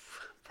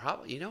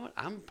 Probably. You know what?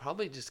 I'm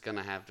probably just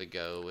gonna have to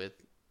go with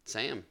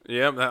Sam.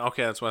 Yeah.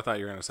 Okay. That's what I thought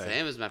you were gonna say.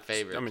 Sam is my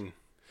favorite. I mean,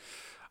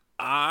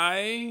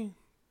 I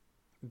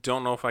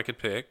don't know if I could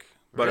pick,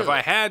 but Really? if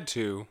I had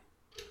to,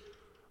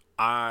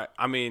 I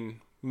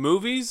mean,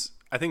 movies.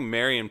 I think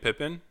Merry and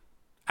Pippin.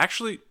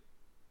 Actually,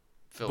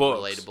 feel books.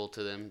 Relatable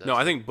to them. No,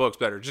 I think books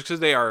better, just because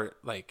they are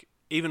like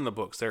even the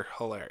books. They're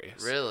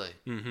hilarious. Really.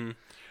 Mm-hmm.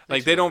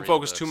 Like they don't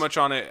focus too much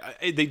on it.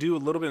 They do a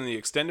little bit in the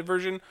extended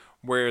version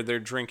where they're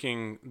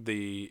drinking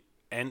the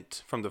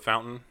Ent from the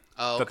fountain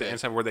that the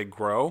Ents have, where they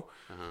grow,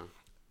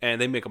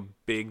 and they make a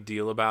big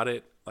deal about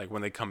it. Like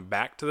when they come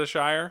back to the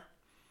Shire,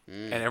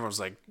 and everyone's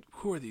like,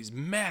 "Who are these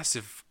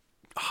massive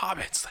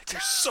hobbits? Like they're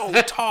so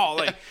tall."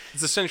 Like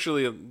it's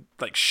essentially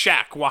like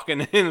Shaq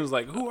walking in. It was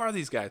like, "Who are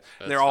these guys?"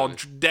 And they're all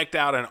decked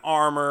out in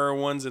armor.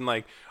 One's in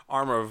like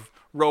armor of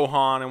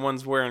Rohan, and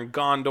one's wearing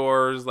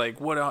Gondor's.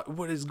 Like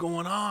what is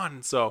going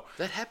on? So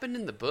that happened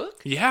in the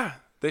book. Yeah,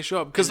 they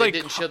show up because they like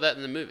didn't show that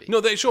in the movie. No,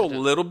 they show a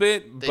little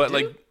bit, but do?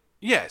 like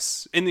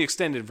yes, in the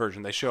extended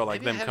version they show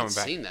like Maybe them coming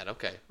back. Seen that?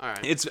 Okay, all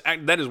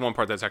right. That is one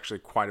part that's actually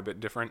quite a bit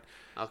different.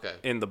 Okay.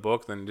 In the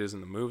book than it is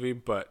in the movie,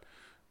 but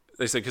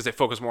they say because they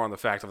focus more on the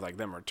fact of like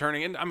them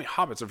returning. And I mean,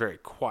 hobbits are very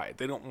quiet;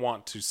 they don't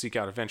want to seek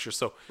out adventure.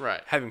 So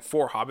having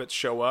 4 hobbits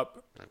show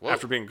up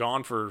after being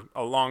gone for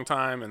a long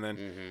time, and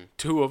then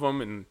 2 of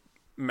them in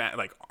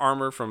like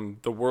armor from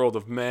the world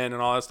of men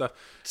and all that stuff,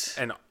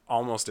 and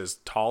almost as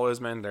tall as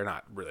men. They're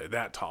not really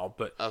that tall,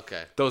 but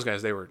those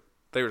guys they were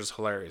just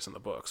hilarious in the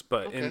books.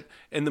 But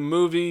in the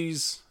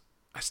movies,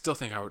 I still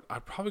think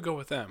I'd probably go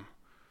with them.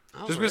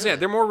 Oh, just because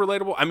they're more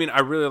relatable. I mean, I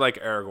really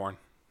like Aragorn.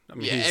 I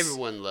mean,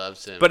 everyone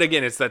loves him. But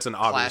again, that's an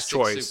obvious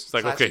choice. It's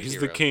like, okay, he's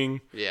hero. the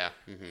king. Yeah.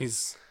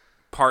 He's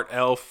part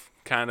elf,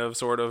 kind of,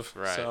 sort of.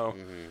 Right. So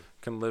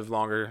can live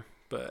longer.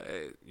 But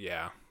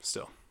yeah,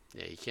 still.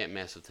 Yeah, you can't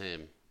mess with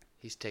him.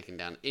 He's taking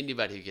down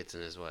anybody who gets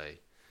in his way.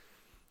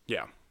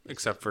 Yeah,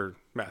 except for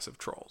massive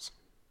trolls.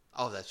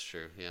 Oh, that's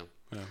true. Yeah.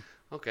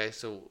 Okay,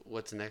 so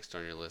what's next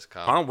on your list,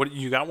 Kyle? I don't know. What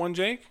you got? One,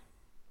 Jake?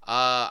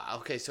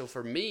 Okay, so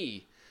for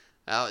me,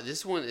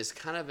 this one is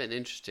kind of an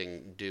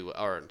interesting duo,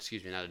 or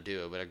excuse me, not a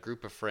duo, but a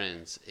group of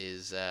friends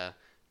is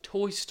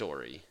Toy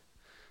Story.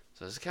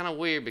 So it's kind of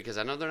weird because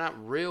I know they're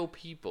not real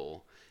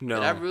people. No,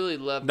 but I really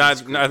love.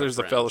 Neither is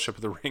the Fellowship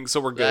of the Ring, so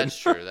we're good. That's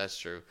true. That's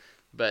true.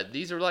 But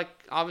these are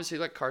obviously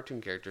like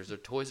cartoon characters. They're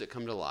toys that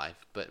come to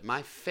life. But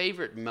my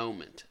favorite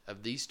moment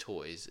of these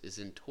toys is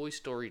in Toy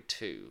Story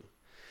 2,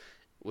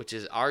 which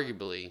is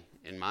arguably,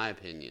 in my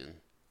opinion,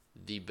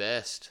 the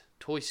best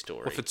Toy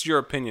Story. Well, if it's your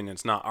opinion,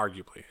 it's not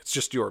arguably. It's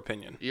just your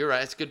opinion. You're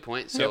right. It's a good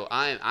point. So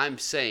I'm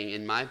saying,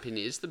 in my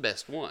opinion, it's the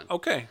best one.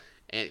 Okay.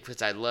 And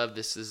because I love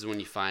this. This is when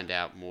you find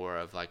out more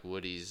of like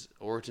Woody's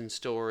origin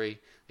story.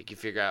 Like you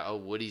figure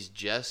out, Woody's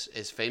just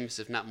as famous,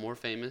 if not more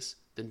famous,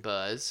 than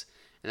Buzz.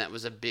 And that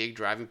was a big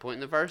driving point in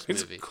the first movie.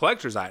 It's a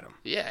collector's item.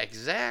 Yeah,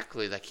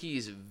 exactly. Like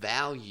he's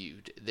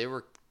valued.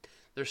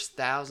 There's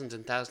thousands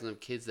and thousands of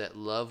kids that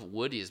love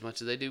Woody as much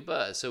as they do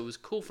Buzz. So it was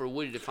cool for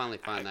Woody to finally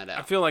find that out.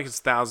 I feel like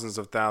it's thousands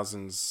of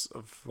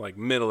like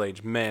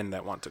middle-aged men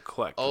that want to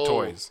collect the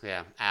toys.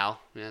 Yeah, Al.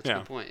 Yeah, that's a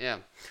good point. Yeah.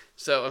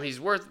 So I mean,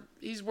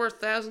 he's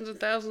worth thousands and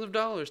thousands of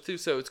dollars too.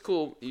 So it's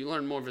cool. You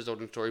learn more of his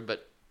origin story,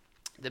 but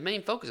the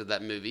main focus of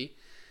that movie,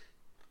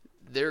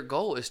 their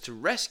goal is to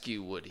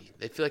rescue Woody.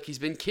 They feel like he's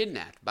been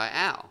kidnapped by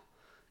Al.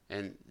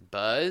 And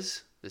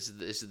Buzz, this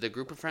is the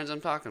group of friends I'm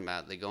talking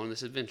about. They go on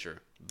this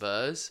adventure.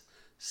 Buzz,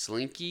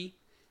 Slinky,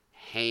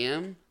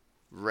 Ham,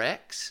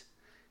 Rex,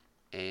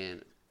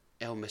 and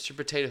Mr.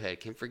 Potato Head.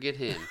 Can't forget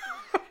him.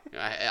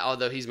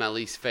 Although he's my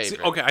least favorite.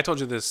 See, okay, I told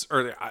you this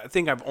earlier. I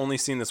think I've only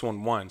seen this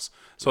one once.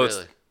 So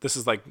Really? This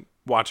is like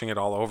watching it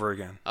all over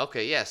again.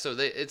 Okay, yeah. So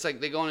it's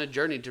like they go on a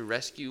journey to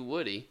rescue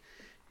Woody.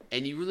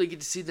 And you really get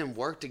to see them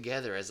work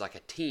together as like a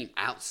team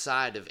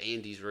outside of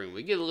Andy's room.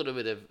 We get a little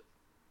bit of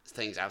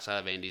things outside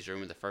of Andy's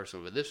room in the first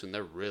one, but this one,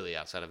 they're really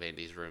outside of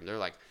Andy's room. They're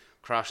like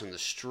crossing the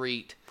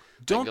street.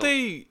 Don't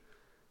they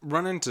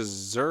run into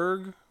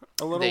Zurg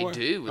a little They way?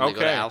 do. When they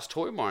go to Al's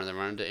Toy Barn, they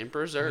run into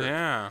Emperor Zurg.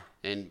 Yeah.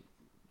 And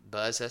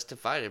Buzz has to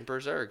fight Emperor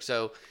Zurg.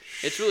 So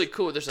it's really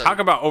cool. There's Talk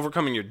about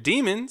overcoming your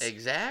demons.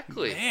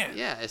 Exactly. Man.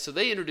 Yeah. And so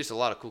they introduce a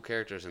lot of cool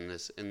characters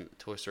in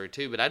Toy Story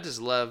 2, but I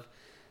just love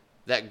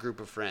that group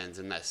of friends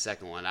in that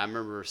second one. I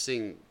remember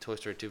seeing Toy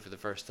Story 2 for the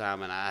first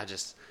time, and I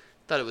just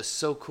thought it was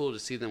so cool to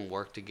see them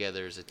work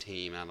together as a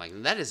team. And I'm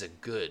like, that is a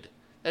good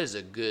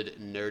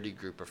nerdy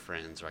group of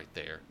friends right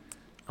there.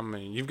 I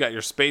mean, you've got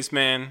your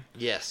spaceman.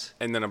 Yes.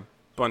 And then a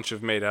bunch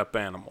of made-up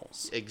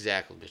animals.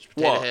 Exactly. Mr.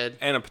 Potato Head.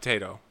 And a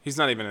potato. He's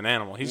not even an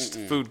animal. He's just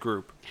a food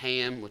group.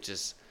 Ham, which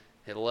is,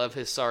 I love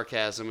his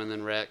sarcasm, and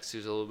then Rex,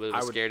 who's a little bit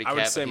of a scaredy cat. I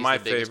would say my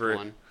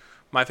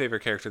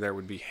favorite character there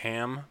would be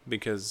Ham,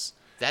 because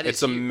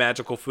it's a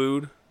magical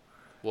food.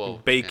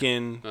 Whoa.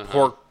 Bacon, yeah.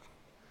 pork.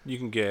 You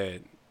can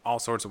get all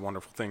sorts of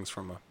wonderful things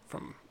from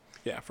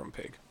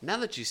pig. Now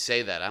that you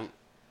say that,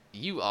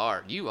 you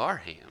are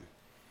Ham.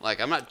 Like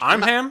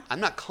I'm Ham? I'm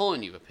not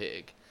calling you a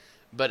pig,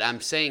 but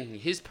I'm saying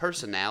his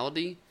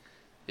personality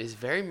is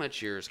very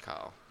much yours,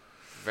 Kyle.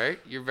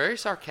 You're very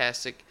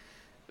sarcastic,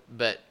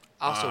 but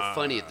also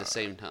funny at the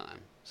same time.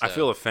 So, I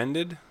feel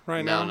offended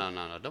right now.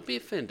 No. Don't be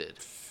offended.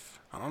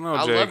 I don't know,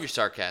 I Jake. love your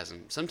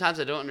sarcasm. Sometimes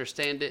I don't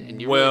understand it,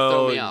 and you really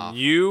throw me off.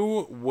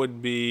 You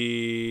would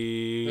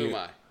be... Who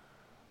am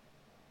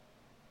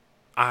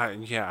I?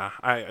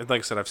 I like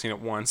I said, I've seen it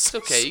once. It's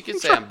okay. You can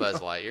say I'm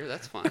Buzz Lightyear.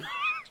 That's fine.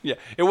 Yeah,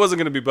 it wasn't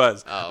going to be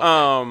Buzz.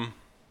 Oh, okay.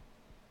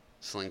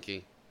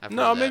 Slinky.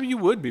 No, maybe you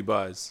would be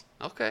Buzz.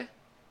 Okay.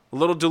 A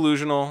little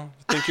delusional.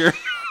 You think you're...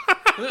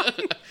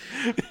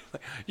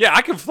 Yeah,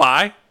 I can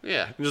fly.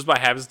 Yeah. And just by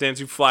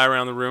happenstance, you fly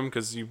around the room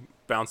because you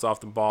bounce off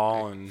the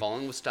ball and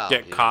falling with style.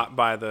 get caught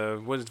by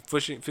the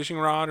fishing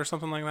rod or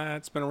something like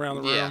that. Spin around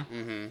the room. Yeah.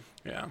 Mm-hmm.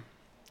 Yeah.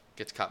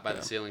 Gets caught by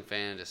the ceiling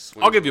fan. Just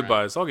swings I'll give you around.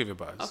 Buzz.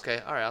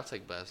 Okay. All right. I'll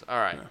take Buzz. All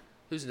right. Yeah.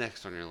 Who's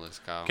next on your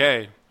list, Kyle?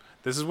 Okay.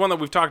 This is one that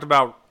we've talked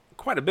about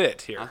quite a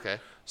bit here. Okay.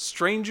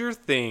 Stranger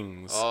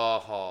Things.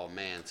 Oh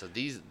man. So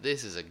this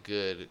is a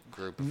good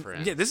group of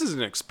friends. Yeah, this is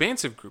an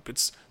expansive group.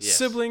 It's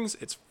siblings,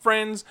 it's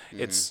friends,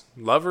 it's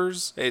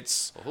lovers,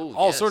 it's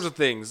all sorts of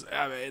things.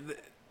 I mean,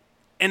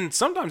 and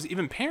sometimes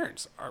even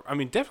parents.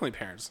 Definitely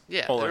parents.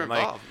 Yeah, they're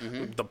involved.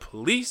 Like the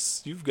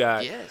police. You've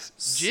got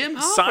Jim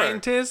Hopper.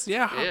 Scientists.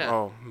 Yeah.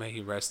 Oh, may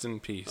he rest in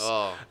peace.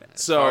 Oh,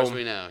 as far as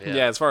we know.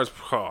 Yeah. As far as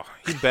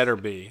he better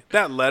be.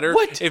 That letter.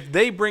 What? If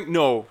they bring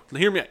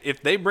hear me out.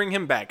 If they bring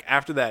him back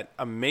after that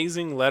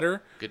amazing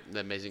letter, that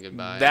amazing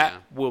goodbye.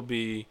 That will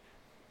be.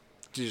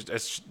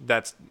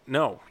 That's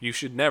no. You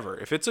should never.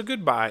 If it's a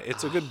goodbye,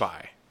 it's a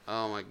goodbye.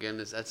 Oh my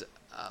goodness. That's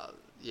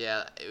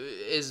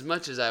as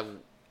much as I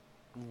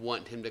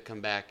want him to come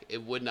back,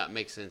 it would not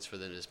make sense for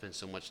them to spend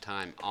so much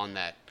time on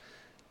that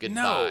goodbye.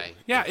 No.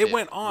 Yeah, it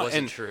went on.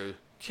 Wasn't true.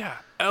 Yeah,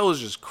 Elle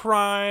was just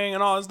crying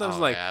and all this stuff.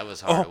 It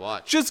was hard to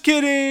watch. Just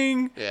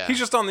kidding. Yeah. He's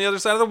just on the other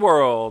side of the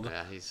world.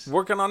 Yeah, he's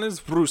working on his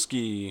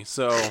brewski.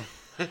 So,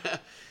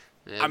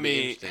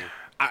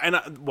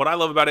 what I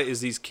love about it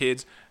is these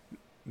kids,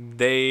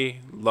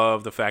 they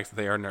love the fact that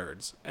they are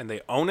nerds and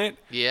they own it.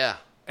 Yeah.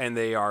 And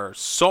they are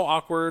so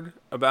awkward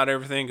about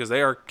everything because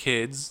they are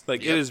kids.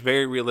 Like, it is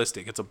very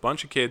realistic. It's a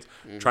bunch of kids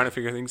trying to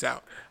figure things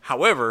out.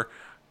 However,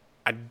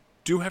 I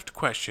do have to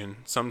question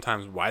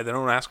sometimes why they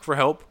don't ask for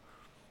help.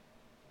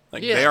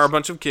 Like, they are a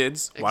bunch of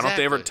kids. Exactly. Why don't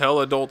they ever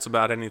tell adults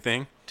about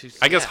anything?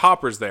 I guess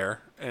Hopper's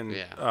there. And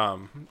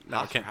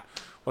now I can't...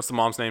 What's the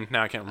mom's name?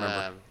 Now I can't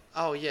remember.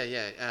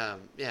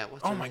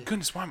 What's her name?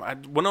 Goodness, why am I...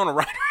 Winona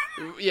Ryder.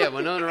 Yeah,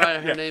 Winona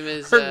Ryder. Her name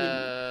is...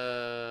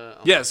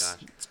 yes,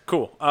 it's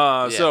cool.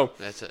 So,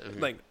 that's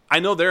like, I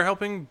know they're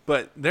helping,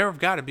 but there have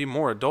got to be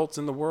more adults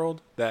in the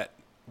world that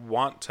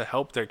want to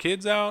help their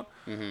kids out.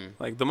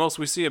 Mm-hmm. Like, the most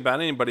we see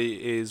about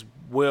anybody is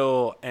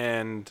Will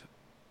and...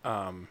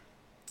 now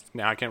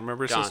I can't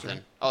remember his Jonathan.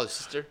 sister. Oh, the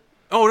sister?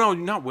 Oh, no,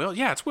 not Will.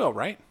 Yeah, it's Will,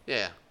 right?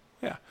 Yeah.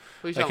 Yeah.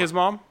 Like his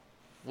mom?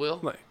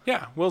 Will?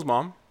 Will's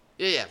mom.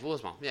 Yeah,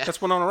 Will's mom. Yeah. That's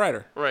Winona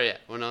Ryder. Right, yeah.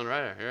 Winona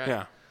Ryder. You're right.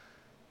 Yeah.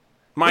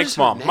 Mike's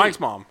mom.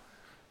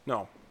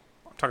 No.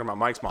 I'm talking about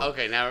Mike's mom.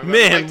 Okay, now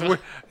remember. Man,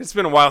 it's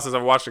been a while since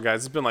I've watched it, guys.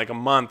 It's been like a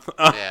month.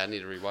 Yeah, I need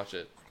to rewatch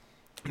it.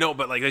 No,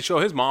 but like they show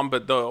his mom,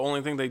 but the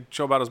only thing they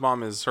show about his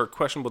mom is her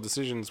questionable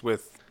decisions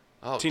with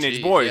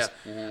teenage boys.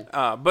 Yeah.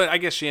 Mm-hmm. But I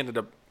guess she ended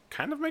up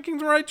kind of making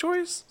the right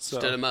choice. So.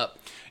 Stood him up.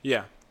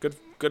 Yeah. Good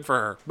good for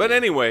her. But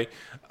anyway,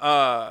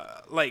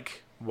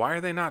 like, why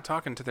are they not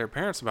talking to their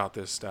parents about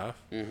this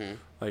stuff? Mm-hmm.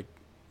 Like,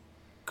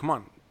 come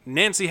on.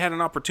 Nancy had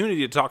an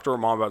opportunity to talk to her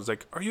mom about it. It's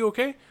like, are you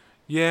okay?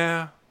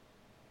 Yeah.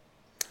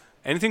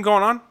 Anything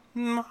going on?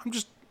 I'm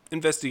just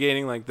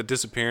investigating, like, the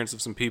disappearance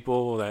of some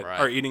people that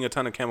are eating a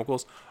ton of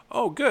chemicals.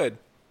 Oh, good.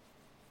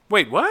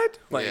 Wait, what?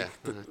 Like,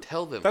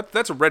 tell them.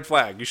 That's a red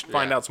flag. You should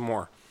find out some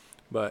more.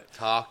 But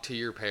talk to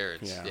your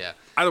parents. Yeah.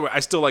 Either way, I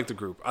still like the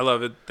group. I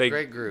love it.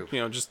 Great group.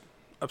 Just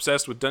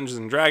obsessed with Dungeons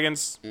and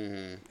Dragons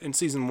in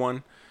season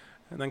 1,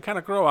 and then kind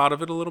of grow out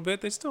of it a little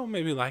bit. They still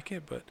maybe like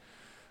it, but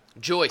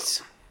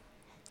Joyce.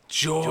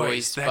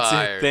 That's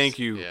it. Thank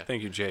you. Yeah.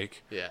 Thank you,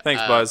 Jake. Yeah.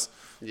 Thanks, Buzz.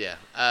 Yeah.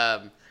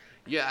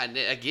 And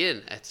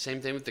again,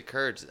 same thing with the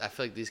courage. I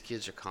feel like these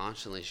kids are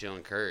constantly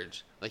showing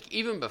courage. Like,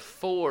 even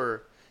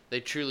before they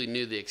truly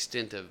knew the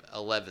extent of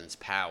Eleven's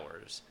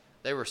powers,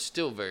 they were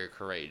still very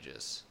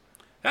courageous.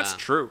 That's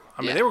true.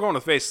 I mean, they were going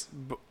to face...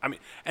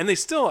 and they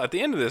still, at the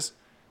end of this,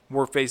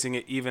 were facing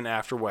it even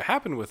after what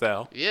happened with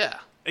Elle. Yeah.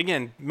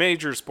 Again,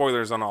 major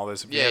spoilers on all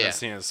this. If you haven't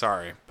seen it,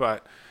 sorry.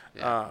 But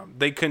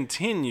they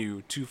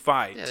continue to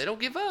fight. Yeah, they don't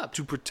give up.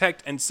 To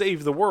protect and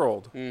save the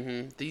world.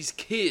 Mm-hmm. These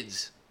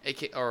kids,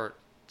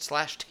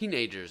 /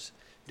 teenagers,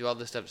 do all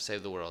this stuff to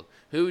save the world.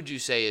 Who would you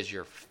say is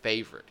your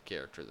favorite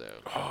character,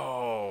 though?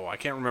 Oh, I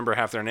can't remember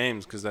half their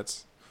names because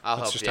I'll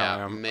help you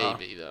out.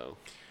 Maybe, though.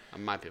 I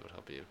might be able to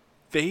help you.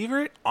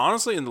 Favorite?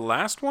 Honestly, in the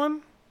last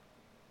one,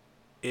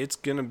 it's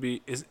going to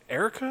be... Is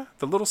Erica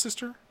the little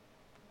sister?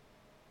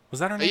 Was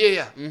that her name?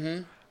 Yeah.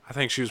 Mm-hmm. I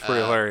think she was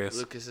pretty hilarious.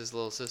 Lucas's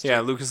little sister? Yeah,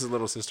 Lucas's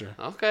little sister.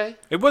 Okay.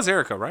 It was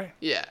Erica, right?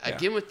 Yeah,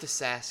 again with the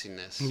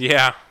sassiness.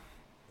 Yeah.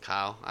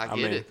 Kyle, I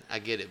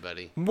get it,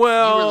 buddy.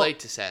 Well... You relate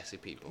to sassy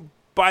people.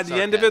 By the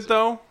end of it,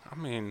 though, I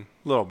mean,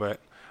 a little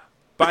bit.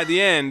 By the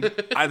end,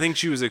 I think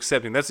she was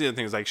accepting. That's the other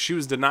thing. Is like she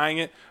was denying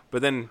it,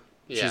 but then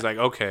she's like,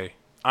 okay,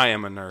 I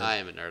am a nerd.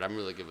 I'm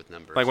really good with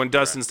numbers. Like when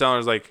Dustin's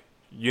telling her, like,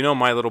 you know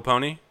My Little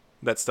Pony?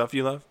 That stuff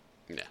you love?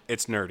 Yeah.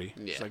 It's nerdy.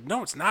 Yeah. She's like,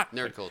 no, it's not.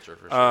 Nerd culture,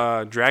 for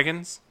sure.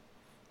 Dragons?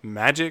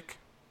 Magic?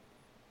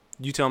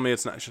 You tell me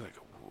it's not. She's like,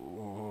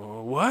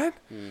 what?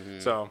 Mm-hmm.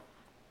 So,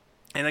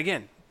 and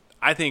again,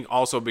 I think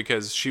also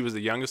because she was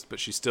the youngest, but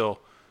she still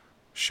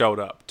showed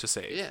up to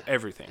save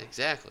everything.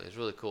 Exactly. It's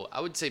really cool.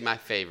 I would say my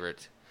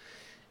favorite,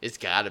 it's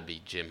got to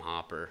be Jim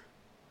Hopper.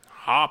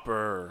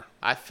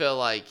 I feel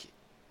like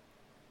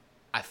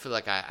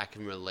I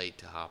can relate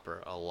to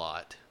Hopper a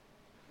lot.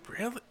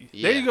 Really?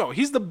 Yeah. There you go.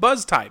 He's the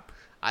Buzz type.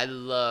 I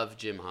love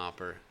Jim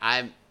Hopper.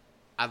 I've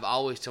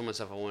always told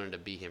myself I wanted to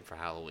be him for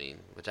Halloween,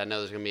 which I know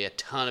there's going to be a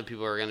ton of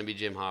people who are going to be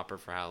Jim Hopper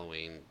for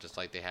Halloween, just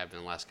like they have in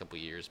the last couple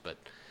of years. But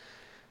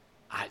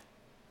I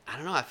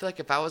don't know. I feel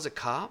like if I was a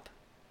cop,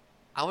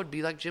 I would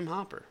be like Jim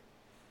Hopper.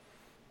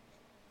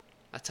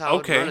 That's how I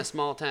would run a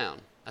small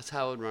town.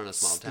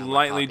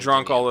 Slightly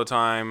drunk all the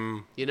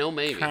time.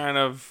 Maybe. Kind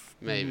of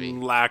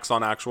lax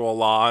on actual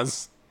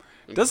laws.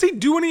 Does he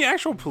do any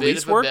actual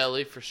police work? Bit of a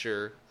belly, for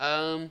sure.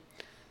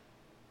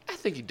 I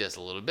think he does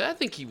a little bit. I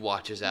think he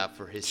watches out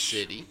for his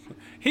city.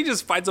 He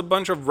just fights a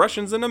bunch of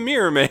Russians in a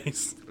mirror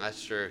maze.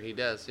 That's true. He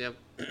does, yep.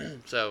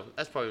 So,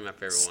 that's probably my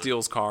favorite one.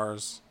 Steals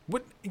cars.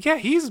 What? Yeah,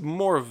 he's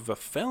more of a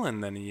felon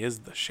than he is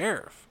the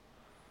sheriff.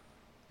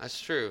 That's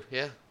true.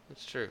 Yeah,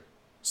 that's true.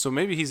 So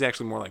maybe he's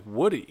actually more like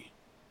Woody,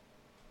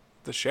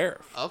 the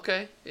sheriff.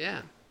 Okay,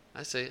 yeah.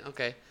 I see.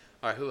 Okay.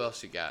 All right, who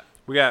else you got?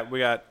 We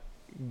got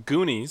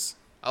Goonies.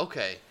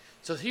 Okay.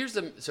 So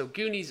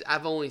Goonies, I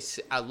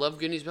love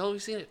Goonies, but I've only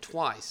seen it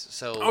twice.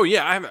 So. Oh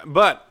yeah, I haven't.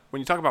 But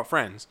when you talk about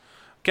Friends,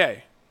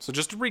 okay. So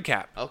just to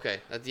recap. Okay.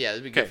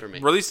 That'd be good for me.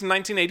 Released in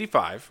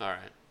 1985. All right.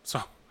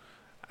 So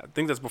I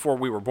think that's before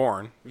we were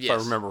born, if I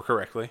remember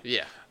correctly.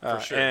 Yeah, for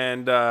sure.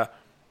 And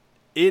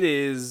it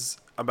is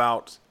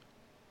about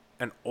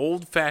an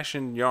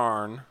old-fashioned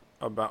yarn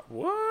about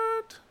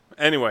what?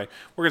 Anyway,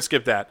 we're gonna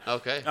skip that.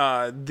 Okay.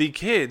 The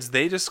kids,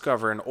 they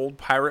discover an old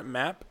pirate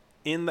map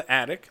in the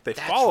attic. They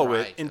follow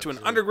it into an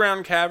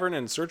underground cavern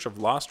in search of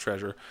lost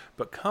treasure,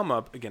 but come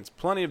up against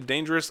plenty of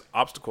dangerous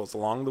obstacles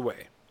along the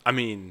way. I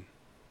mean,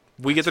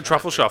 we get the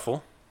truffle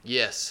shuffle.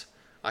 Yes,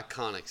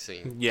 iconic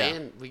scene. Yeah,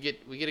 and we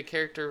get a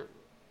character.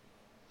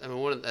 I mean,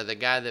 one of the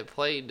guy that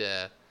played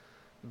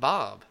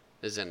Bob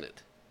is in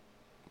it.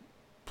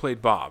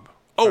 Played Bob.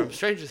 Oh,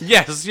 Stranger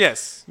Things.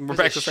 Yes. We're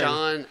back to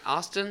Sean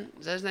Austin.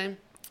 Is that his name?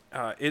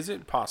 Is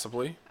it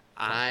possibly?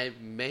 I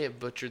may have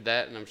butchered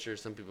that, and I'm sure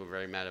some people are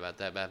very mad about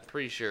that, but I'm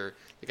pretty sure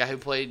the guy who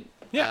played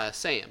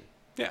Sam.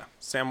 Yeah,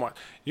 Sam Watt.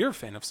 You're a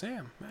fan of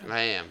Sam, man.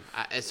 I am.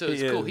 And so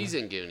it's cool. He's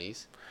in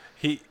Goonies.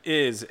 He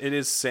is.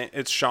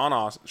 It's Sean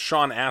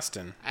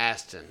Astin.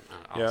 Austin,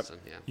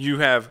 yeah. You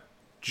have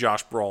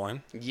Josh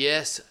Brolin.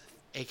 Yes,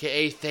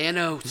 a.k.a.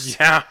 Thanos.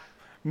 Yeah.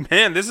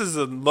 Man, this is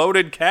a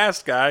loaded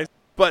cast, guys.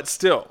 But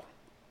still,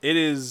 it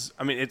is...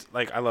 I mean, it's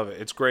like, I love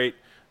it. It's great.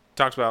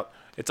 Talks about...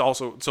 It's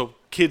also... So,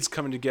 kids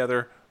coming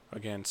together,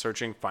 again,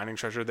 searching, finding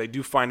treasure. They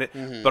do find it.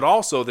 Mm-hmm. But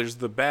also, there's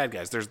the bad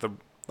guys. There's the,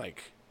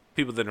 like,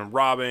 people that are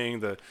robbing,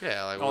 the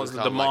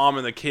mom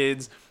and the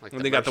kids. Like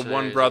and they got the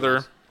one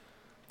brother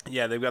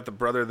Yeah, they've got the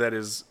brother that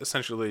is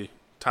essentially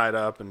tied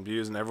up and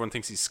abused, and everyone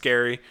thinks he's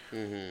scary,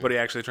 but he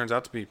actually turns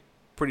out to be a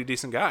pretty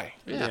decent guy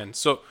in the end.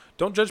 So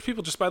don't judge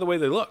people just by the way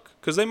they look,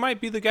 because they might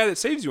be the guy that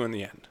saves you in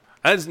the end.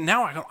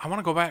 Now I want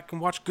to go back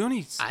and watch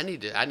Goonies. I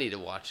need to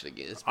watch it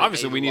again.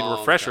 Obviously, we need a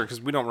refresher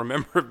because we don't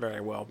remember it very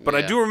well. But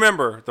I do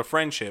remember the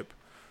friendship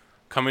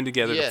coming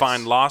together to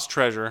find lost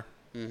treasure.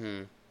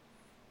 Mm-hmm.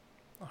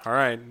 All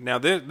right. Now,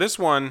 this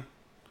one,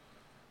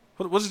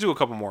 let's do a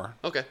couple more.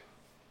 Okay.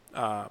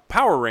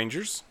 Power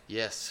Rangers.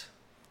 Yes.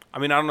 I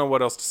mean, I don't know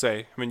what else to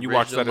say. I mean, you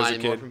watched that as a Mighty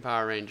kid. Morphin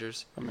Power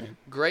Rangers. I mean,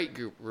 great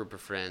group of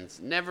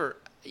friends.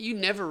 You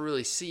never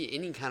really see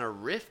any kind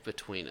of rift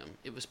between them.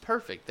 It was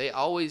perfect. They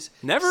always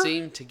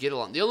seemed to get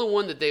along. The only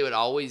one that they would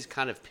always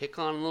kind of pick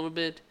on a little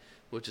bit,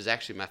 which is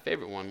actually my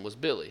favorite one, was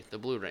Billy, the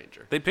Blue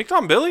Ranger. They picked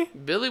on Billy?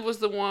 Billy was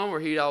the one where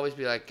he'd always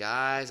be like,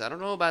 guys, I don't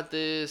know about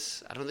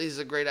this. I don't think this is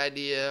a great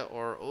idea.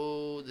 Or,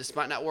 oh, this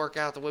might not work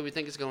out the way we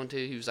think it's going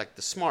to. He was like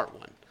the smart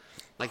one.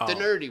 Like the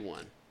nerdy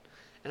one.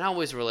 And I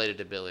always related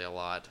to Billy a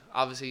lot.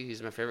 Obviously,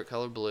 he's my favorite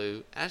color,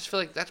 blue. I just feel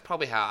like that's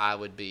probably how I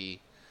would be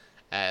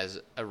as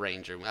a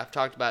Ranger. I've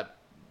talked about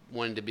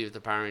wanting to be with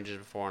the Power Rangers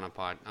before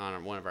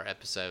on one of our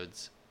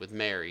episodes with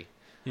Mary.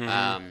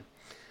 Mm-hmm.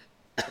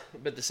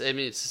 But it's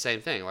the same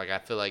thing. Like I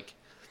feel like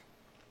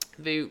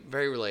be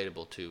very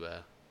relatable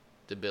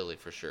to Billy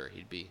for sure.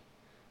 He'd be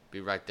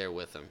right there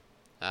with him.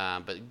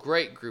 But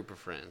great group of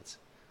friends,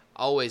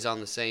 always on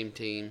the same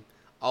team.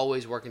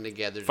 Always working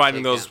together.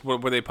 Fighting those, were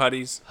they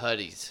putties?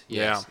 Putties,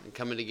 yes. Yeah. And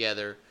coming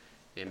together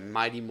in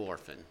Mighty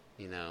Morphin,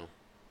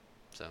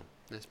 So,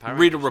 that's Power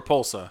Rita Rangers.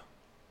 Repulsa.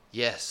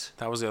 Yes.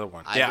 That was the other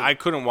one. I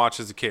couldn't watch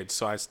as a kid,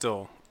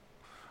 so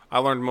I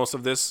learned most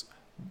of this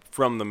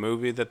from the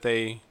movie that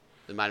they...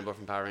 The Mighty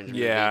Morphin Power Rangers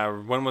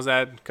movie. When was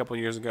that?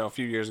 A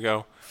few years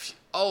ago.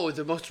 Oh,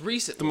 the most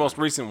recent one. The most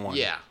recent one.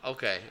 Yeah,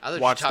 okay. I thought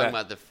you were talking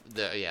about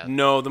the.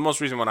 No, the most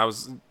recent one, I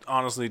was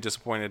honestly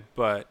disappointed,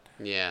 but...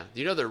 Yeah. Do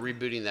you know they're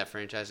rebooting that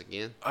franchise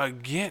again?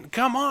 Again?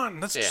 Come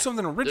on. Let's do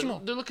something original.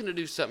 They're looking to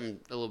do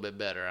something a little bit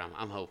better,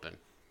 I'm hoping.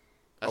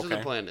 That's what the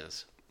plan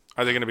is.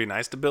 Are they going to be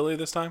nice to Billy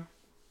this time?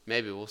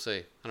 Maybe. We'll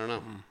see. I don't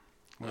know.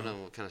 I don't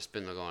know what kind of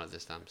spin they'll go on at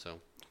this time. So.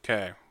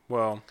 Okay.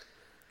 Well,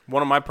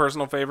 one of my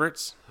personal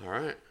favorites. All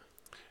right.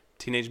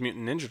 Teenage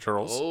Mutant Ninja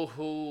Turtles.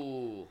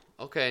 Oh,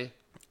 okay.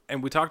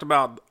 And we talked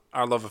about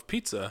our love of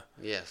pizza.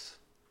 Yes.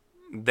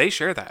 They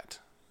share that.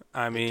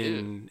 I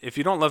mean, if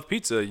you don't love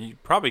pizza, you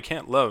probably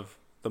can't love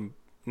the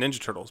Ninja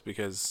Turtles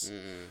because,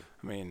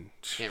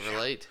 can't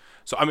relate.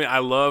 So, I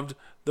loved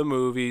the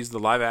movies, the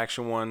live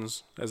action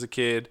ones as a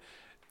kid.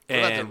 What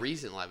about the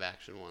recent live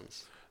action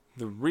ones?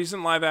 The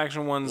recent live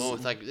action ones. Well,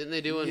 didn't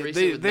they do one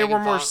recently? They were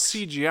more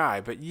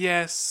CGI, but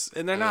yes,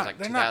 and they're not. Like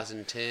they're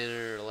 2010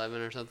 or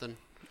 11 or something.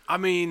 I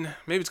mean,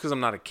 maybe it's because I'm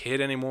not a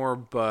kid anymore,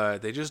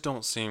 but they just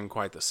don't seem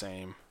quite the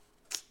same.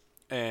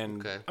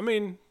 And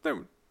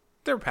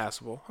they're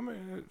passable.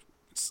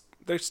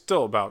 They're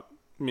still about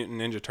Mutant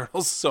Ninja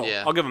Turtles, so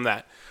I'll give them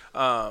that.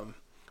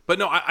 But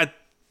no,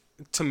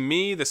 to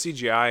me, the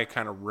CGI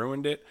kind of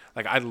ruined it.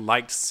 Like, I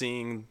liked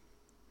seeing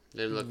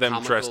them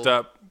comical. Dressed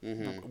up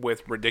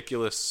with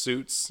ridiculous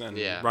suits and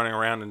running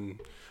around and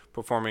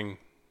performing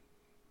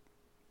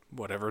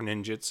whatever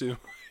ninjutsu.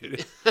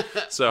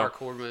 So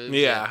parkour moves.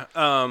 Yeah.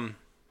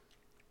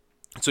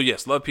 So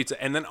yes, love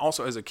pizza. And then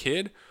also as a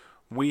kid,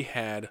 we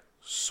had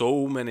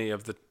so many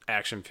of the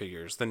action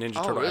figures, the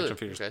Ninja Turtle action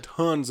figures,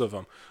 tons of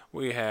them.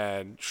 We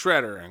had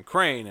Shredder and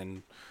Crane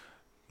and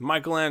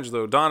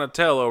Michelangelo,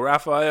 Donatello,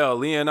 Raphael,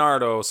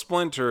 Leonardo,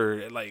 Splinter,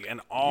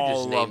 and all you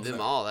just named of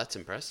them all. That's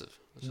impressive.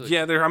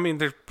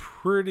 They're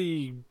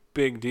pretty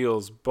big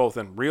deals, both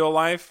in real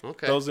life,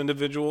 those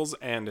individuals,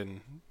 and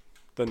in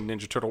the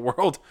Ninja Turtle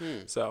world.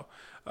 So,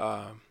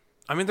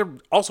 they're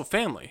also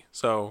family.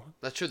 So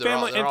that's true. They're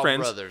all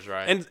friends. Brothers,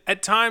 right? And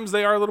at times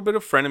they are a little bit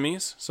of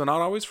frenemies, so not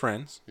always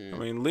friends.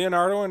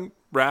 Leonardo and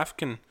Raph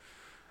can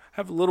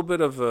have a little bit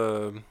of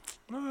a.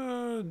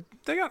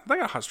 They got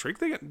a hot streak.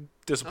 They got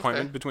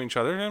disappointment between each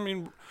other.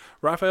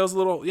 Raphael's a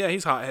little. Yeah,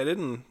 he's hot headed,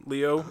 and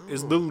Leo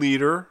is the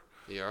leader.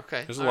 Yeah,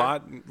 okay. There's a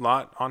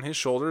lot on his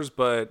shoulders,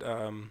 but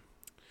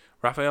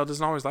Raphael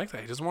doesn't always like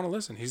that. He doesn't want to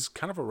listen. He's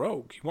kind of a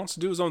rogue. He wants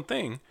to do his own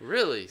thing.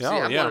 Really? See,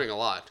 I'm learning a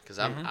lot because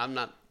I'm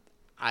not.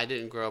 I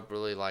didn't grow up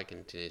really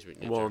liking Teenage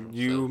Mutant Ninja Turtles. Well,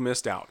 you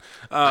missed out.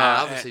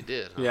 I obviously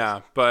did.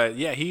 Yeah, but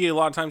he a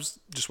lot of times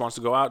just wants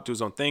to go out, do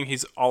his own thing.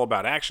 He's all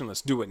about action.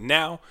 Let's do it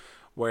now.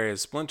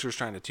 Whereas Splinter's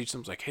trying to teach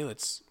them, like, hey,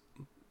 let's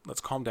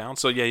calm down.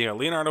 So you got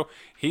Leonardo.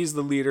 He's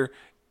the leader.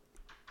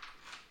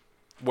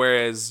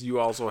 Whereas you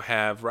also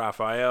have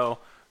Raphael,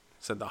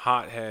 said the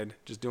hothead,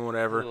 just doing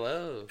whatever.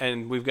 Hello.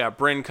 And we've got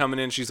Bryn coming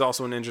in. She's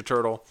also a Ninja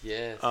Turtle.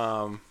 Yes.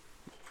 And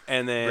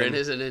then Bryn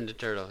is a Ninja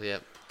Turtle.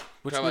 Yep.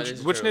 Which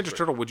Ninja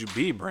Turtle would you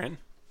be, Bryn?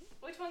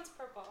 Which one's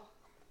purple?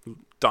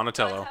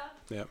 Donatello.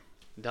 Yep.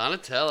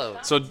 Donatello.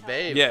 So,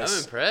 babe, yes.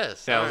 I'm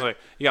impressed. Yeah, I was like,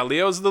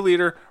 Leo's the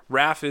leader.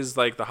 Raph is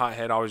like the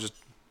hothead, always just.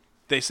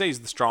 They say he's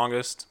the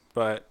strongest,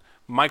 but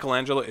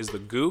Michelangelo is the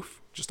goof,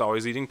 just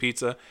always eating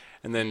pizza,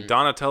 and then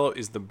Donatello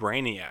is the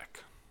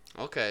brainiac.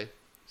 Okay.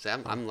 See,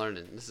 I'm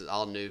learning. This is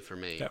all new for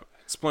me. Yeah.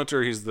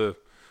 Splinter, he's the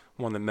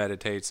one that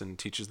meditates and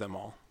teaches them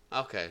all.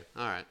 Okay,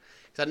 all right.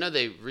 Because I know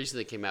they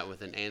recently came out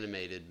with an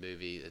animated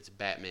movie that's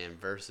Batman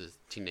versus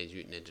Teenage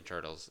Mutant Ninja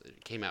Turtles.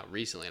 It came out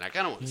recently, and I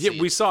kind of want to see it.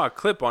 We saw a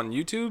clip on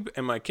YouTube,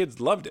 and my kids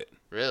loved it.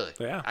 Really?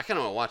 Yeah. I kind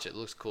of want to watch it. It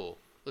looks cool.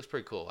 Looks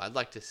pretty cool. I'd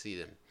like to see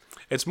them.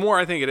 It's more,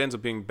 I think it ends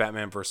up being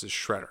Batman versus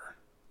Shredder.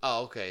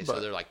 Oh, okay. So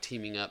they're like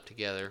teaming up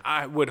together.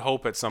 I would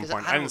hope at some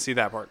point. I didn't see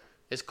that part.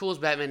 As cool as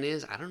Batman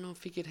is, I don't know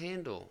if he could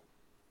handle.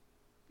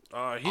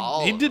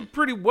 He did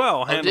pretty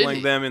well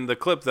handling them in the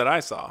clip that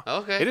I saw.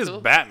 Okay, it is cool.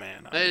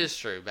 Batman. It is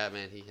true.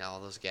 Batman, he all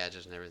those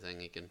gadgets and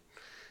everything. He can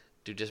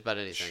do just about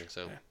anything.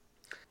 So,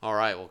 all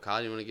right. Well,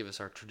 Kyle, you want to give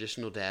us our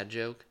traditional dad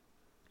joke?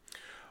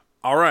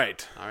 All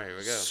right. Here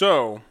we go.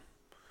 So,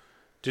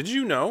 did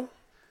you know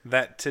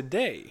that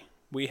today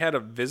we had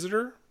a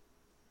visitor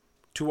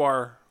to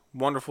our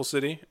wonderful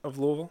city of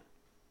Louisville?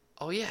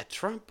 Oh yeah,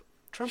 Trump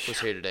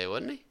was here today,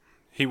 wasn't he?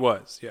 He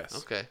was, yes.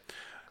 Okay.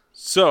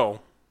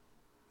 So,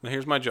 now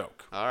here's my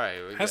joke. All right,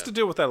 here we Has go. to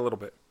deal with that a little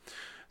bit. It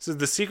says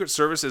the Secret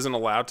Service isn't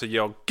allowed to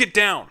yell, "Get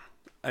down!"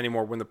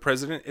 anymore when the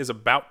president is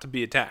about to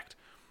be attacked.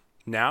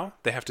 Now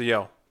they have to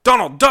yell,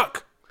 "Donald,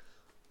 duck!"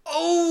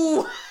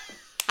 Oh!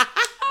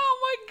 Oh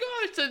my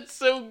gosh, that's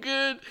so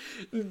good.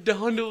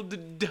 Donald the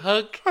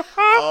Duck.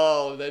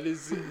 Oh, that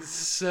is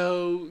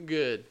so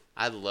good.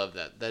 I love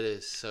that. That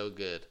is so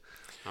good.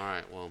 All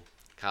right, well,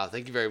 Kyle,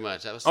 thank you very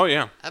much. That was. Oh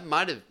yeah. That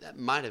might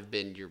have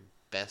been your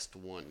best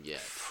one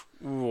yet.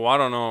 Ooh, I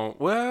don't know.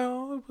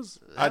 Well, it was.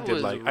 I did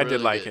like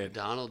good. it.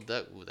 Donald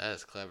Duck. Ooh, that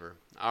is clever.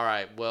 All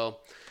right. Well,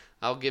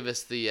 I'll give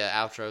us the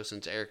outro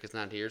since Eric is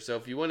not here. So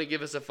if you want to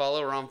give us a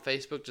follow, we're on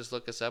Facebook. Just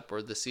look us up.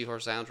 We're the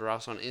Seahorse Lounge. We're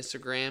also on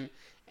Instagram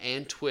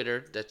and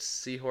Twitter. That's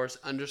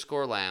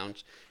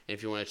Seahorse_Lounge. And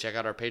if you want to check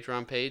out our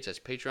Patreon page, that's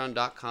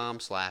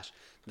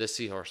patreon.com/the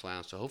Seahorse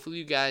Lounge. So hopefully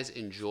you guys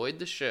enjoyed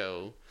the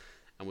show,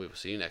 and we will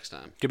see you next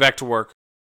time. Get back to work.